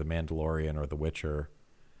better, The Mandalorian or The Witcher,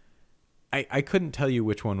 I couldn't tell you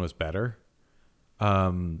which one was better.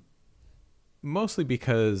 Mostly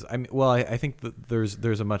because I think that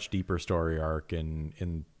there's a much deeper story arc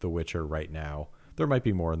in The Witcher right now. There might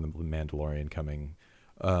be more in The Mandalorian coming.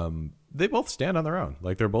 They both stand on their own.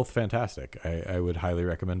 Like they're both fantastic. I would highly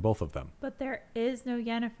recommend both of them. But there is no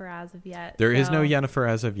Yennefer as of yet. There is no Yennefer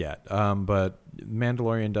as of yet. But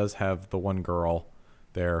Mandalorian does have the one girl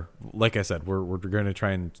there. Like I said, we're going to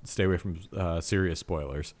try and stay away from serious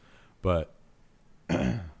spoilers. But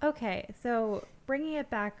okay, so bringing it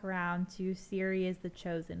back around to Ciri as the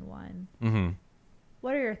chosen one.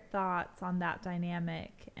 What are your thoughts on that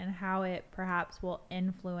dynamic and how it perhaps will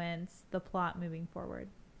influence the plot moving forward?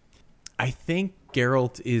 I think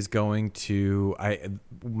Geralt is going to,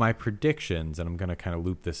 my predictions, and I'm going to kind of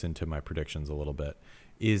loop this into my predictions a little bit,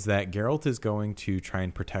 is that Geralt is going to try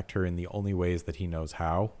and protect her in the only ways that he knows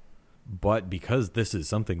how. But because this is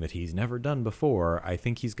something that he's never done before, I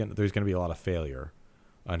think there's going to be a lot of failure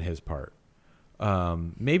on his part.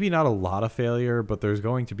 Maybe not a lot of failure, but there's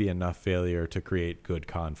going to be enough failure to create good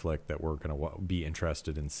conflict that we're going to be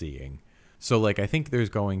interested in seeing. So, like, I think there's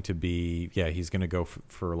going to be, he's going to go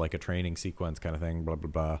for like a training sequence kind of thing, blah, blah,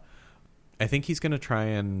 blah. I think he's going to try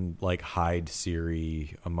and like hide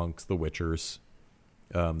Ciri amongst the Witchers,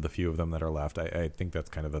 the few of them that are left. I think that's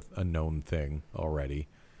kind of a known thing already.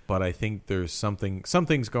 But I think there's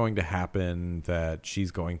something's going to happen that she's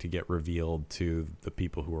going to get revealed to the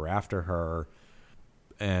people who are after her,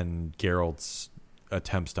 and Geralt's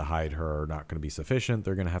attempts to hide her are not going to be sufficient.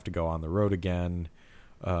 They're going to have to go on the road again,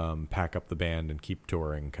 pack up the band and keep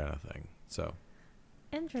touring kind of thing. So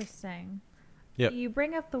interesting. Yep. You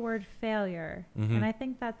bring up the word failure, and I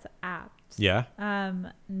think that's apt. Yeah.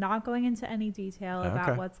 Not going into any detail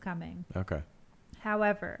about what's coming. Okay.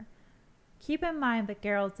 However, keep in mind that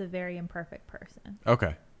Geralt's a very imperfect person.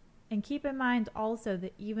 Okay. And keep in mind also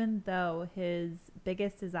that even though his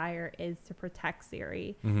biggest desire is to protect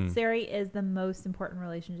Ciri, Ciri is the most important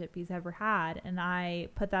relationship he's ever had. And I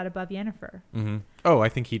put that above Yennefer. Oh, I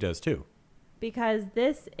think he does too. Because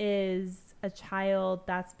this is a child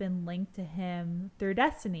that's been linked to him through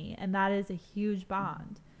destiny. And that is a huge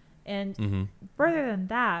bond. And further than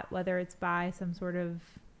that, whether it's by some sort of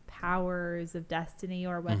powers of destiny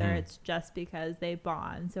or whether it's just because they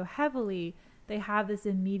bond so heavily, they have this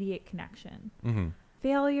immediate connection.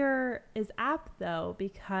 Failure is apt though,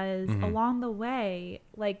 because along the way,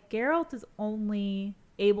 like, Geralt is only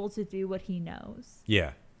able to do what he knows.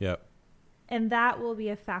 Yeah. Yep. And that will be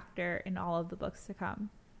a factor in all of the books to come.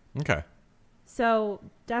 Okay. So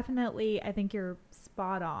definitely, I think you're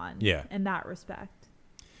spot on in that respect.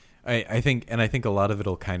 I think a lot of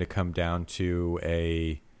it'll kind of come down to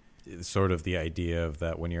a sort of the idea of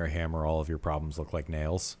that when you're a hammer, all of your problems look like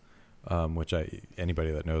nails. Which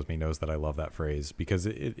anybody that knows me knows that I love that phrase, because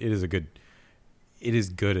it is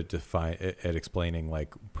good at explaining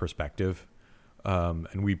like perspective,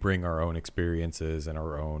 and we bring our own experiences and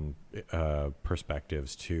our own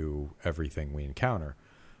perspectives to everything we encounter.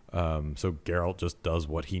 So Geralt just does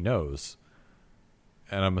what he knows,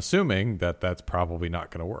 and I'm assuming that that's probably not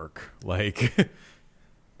going to work. Like,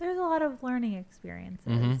 there's a lot of learning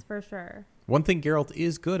experiences for sure. One thing Geralt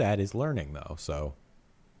is good at is learning, though. So.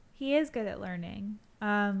 He is good at learning.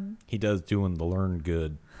 He does doing the learn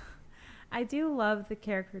good. I do love the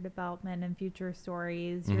character development in future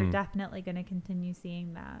stories. You're definitely going to continue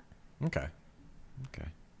seeing that. Okay.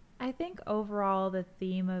 I think overall the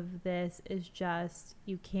theme of this is just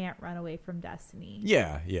you can't run away from destiny.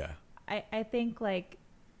 Yeah. I think, like,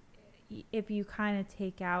 if you kind of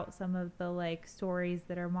take out some of the, like, stories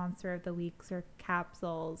that are Monster of the Weeks or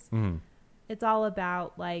capsules, it's all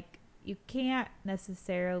about, like, you can't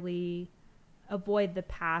necessarily avoid the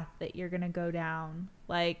path that you're going to go down.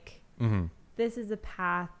 Like, this is a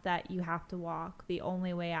path that you have to walk. The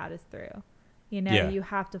only way out is through. You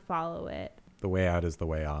have to follow it. The way out is the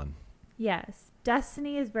way on. Yes.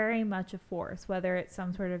 Destiny is very much a force, whether it's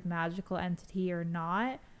some sort of magical entity or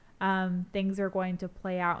not. Things are going to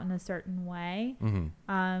play out in a certain way.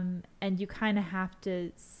 And you kind of have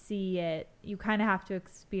to see it. You kind of have to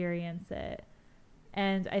experience it.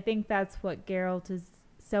 And I think that's what Geralt is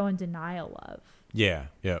so in denial of. Yeah.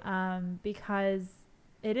 Because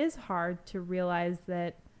it is hard to realize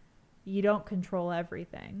that you don't control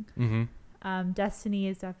everything. Destiny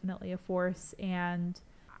is definitely a force, and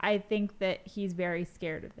I think that he's very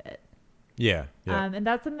scared of it. Yeah. And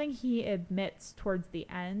that's something he admits towards the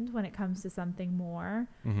end when it comes to Something More.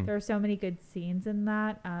 There are so many good scenes in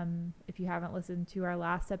that. If you haven't listened to our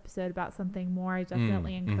last episode about Something More, I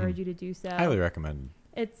definitely encourage you to do so. Highly recommend.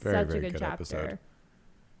 It's very, such very a good chapter. Episode.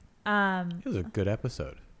 It was a good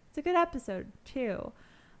episode. It's a good episode too.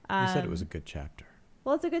 You said it was a good chapter.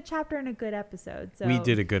 Well, it's a good chapter and a good episode. So we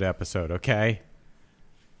did a good episode, okay?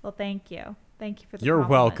 Well, thank you. Thank you for the You're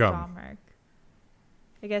compliment, welcome. John-Mark.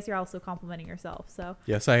 I guess you're also complimenting yourself, so.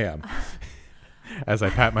 Yes, I am. As I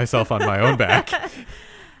pat myself on my own back.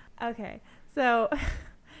 Okay. So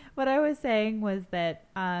what I was saying was that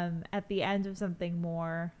at the end of Something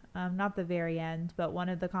More, not the very end, but one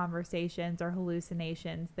of the conversations or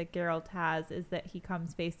hallucinations that Geralt has is that he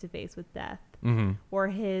comes face to face with death, or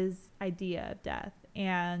his idea of death.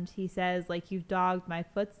 And he says, like, you've dogged my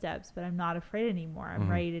footsteps, but I'm not afraid anymore. I'm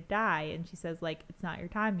ready to die. And she says, like, it's not your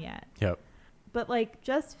time yet. Yep. But, like,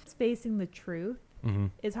 just facing the truth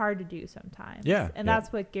is hard to do sometimes. Yeah. And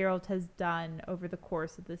that's what Geralt has done over the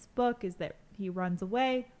course of this book, is that he runs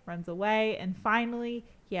away, and finally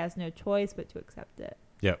he has no choice but to accept it.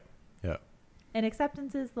 Yep. Yep. And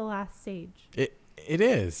acceptance is the last stage. It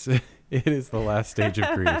is. It is the last stage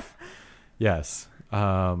of grief. Yes.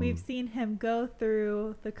 We've seen him go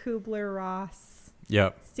through the Kubler-Ross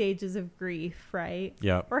Yep. stages of grief, right?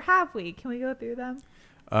 Yep. Or have we? Can we go through them?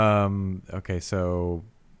 Okay, so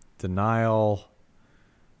denial,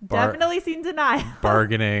 Definitely seen denial.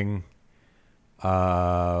 bargaining,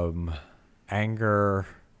 anger,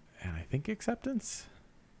 and I think acceptance.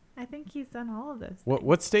 I think he's done all of those.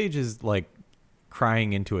 What stage is like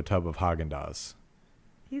crying into a tub of Haagen-Dazs?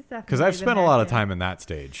 He's definitely Because I've been spent a there lot of too. time in that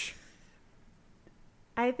stage.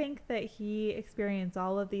 I think that he experienced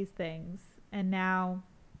all of these things, and now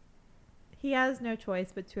he has no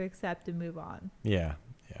choice but to accept and move on. Yeah,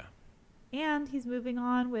 yeah. And he's moving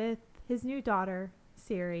on with his new daughter,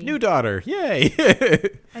 Siri. New daughter, yay!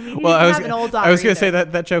 I mean, he Well, didn't have an old daughter. I was going to either.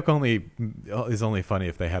 say that joke is only funny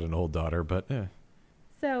if they had an old daughter, but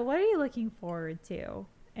So, what are you looking forward to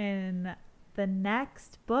in the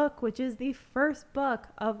next book, which is the first book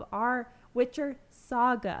of our Witcher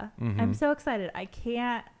saga? I'm so excited. I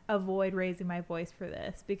can't avoid raising my voice for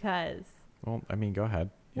this because well, I mean, go ahead.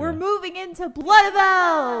 we're moving into Blood of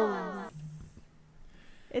Elves.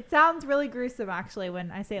 It sounds really gruesome, actually, when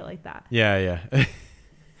I say it like that. Yeah, yeah.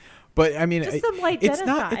 But I mean, Just some light it's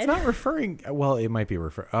genocide. It's not referring. Well, it might be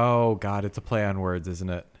refer. Oh God, it's a play on words, isn't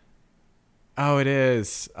it? Oh, it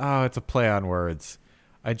is. Oh, it's a play on words.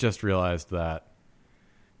 I just realized that.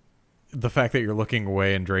 The fact that you're looking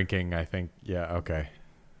away and drinking, I think. Yeah. Okay.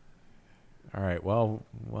 All right. Well,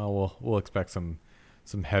 we'll expect some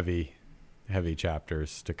heavy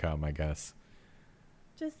chapters to come, I guess.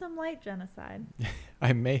 Just some light genocide.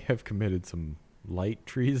 I may have committed some light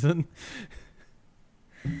treason.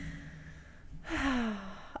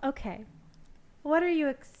 Okay. What are you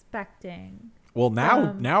expecting? Well,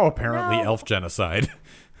 now apparently no. elf genocide.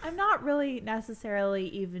 I'm not really necessarily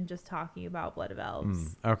even just talking about Blood of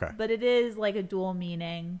Elves. Okay. But it is like a dual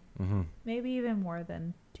meaning. Mm-hmm. Maybe even more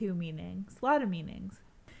than two meanings. A lot of meanings.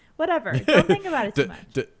 Whatever. Don't think about it too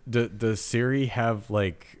much. Does Ciri have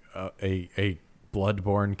like a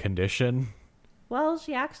bloodborne condition? Well,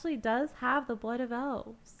 she actually does have the Blood of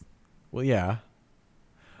Elves. Well, yeah.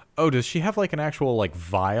 Oh, does she have like an actual like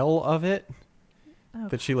vial of it Oh,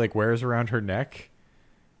 that she like wears around her neck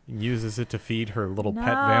and uses it to feed her little pet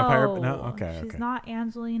vampire? No, okay, She's okay. not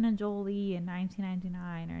Angelina Jolie in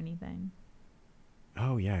 1999 or anything.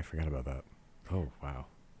 Oh yeah, I forgot about that. Oh wow.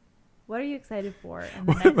 What are you excited for in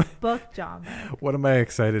the next book, John? What am I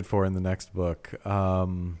excited for in the next book?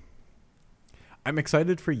 I'm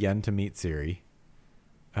excited for Yen to meet Ciri.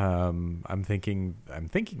 I'm thinking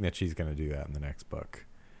that she's going to do that in the next book.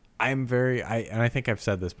 And I think I've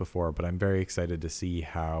said this before, but I'm very excited to see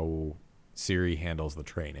how Ciri handles the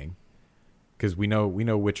training, because we know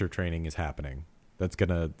Witcher training is happening. That's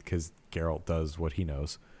because Geralt does what he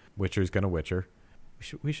knows. Witcher's gonna Witcher.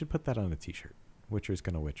 We should put that on a t-shirt. Witcher's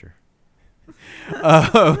gonna Witcher.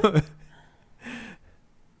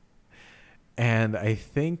 And I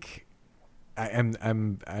think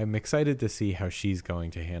I'm excited to see how she's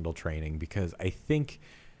going to handle training, because I think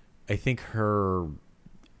her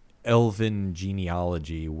elven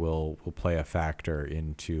genealogy will play a factor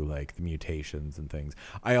into like the mutations and things.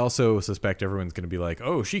 I also suspect everyone's going to be like,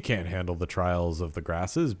 oh, she can't handle the trials of the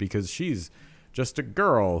grasses because she's just a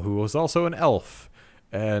girl who was also an elf.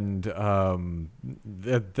 And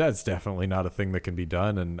that's definitely not a thing that can be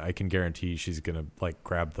done. And I can guarantee she's going to like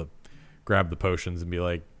grab the potions and be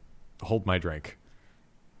like, hold my drink.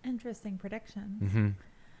 Interesting prediction.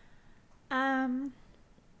 Mm-hmm.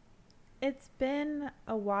 It's been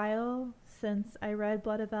a while since I read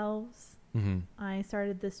Blood of Elves. Mm-hmm. I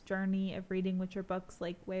started this journey of reading Witcher books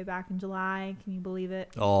like way back in July. Can you believe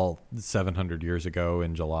it? All 700 years ago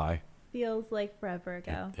in July. Feels like forever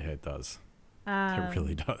ago. It does. It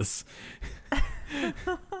really does.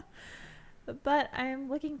 But I'm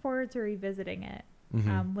looking forward to revisiting it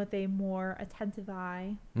with a more attentive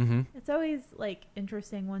eye. Mm-hmm. It's always like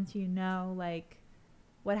interesting once you know like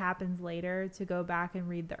what happens later to go back and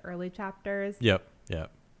read the early chapters. Yep.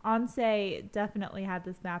 Ansei definitely had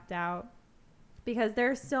this mapped out because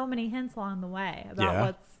there's so many hints along the way about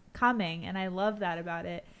what's coming, and I love that about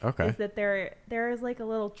it. Okay. Is that there is like a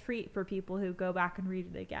little treat for people who go back and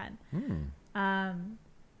read it again.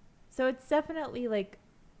 So it's definitely like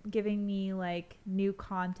giving me like new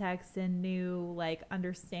context and new like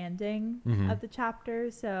understanding of the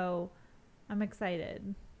chapters. So I'm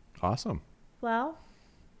excited. Awesome. Well,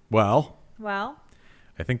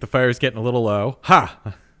 I think the fire's getting a little low. Ha!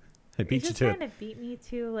 I beat you just to trying it. to beat me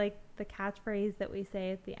to like the catchphrase that we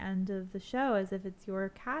say at the end of the show as if it's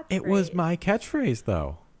your catchphrase. It was my catchphrase,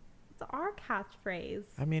 though. That's our catchphrase.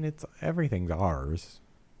 I mean, everything's ours.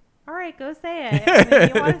 All right, go say it. I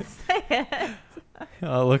mean, you want to say it.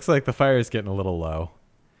 It looks like the fire is getting a little low,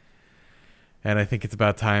 and I think it's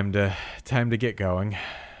about time to get going.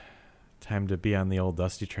 Time to be on the old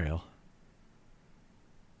dusty trail.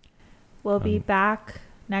 We'll be back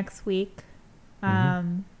next week.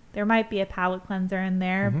 There might be a palate cleanser in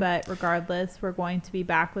there, but regardless, we're going to be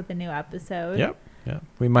back with a new episode. Yep.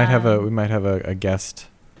 We might have a guest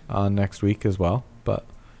on next week as well, but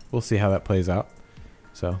we'll see how that plays out.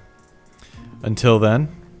 So until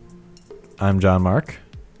then, I'm John Mark.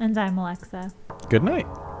 And I'm Alexa. Good night.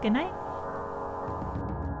 Good night.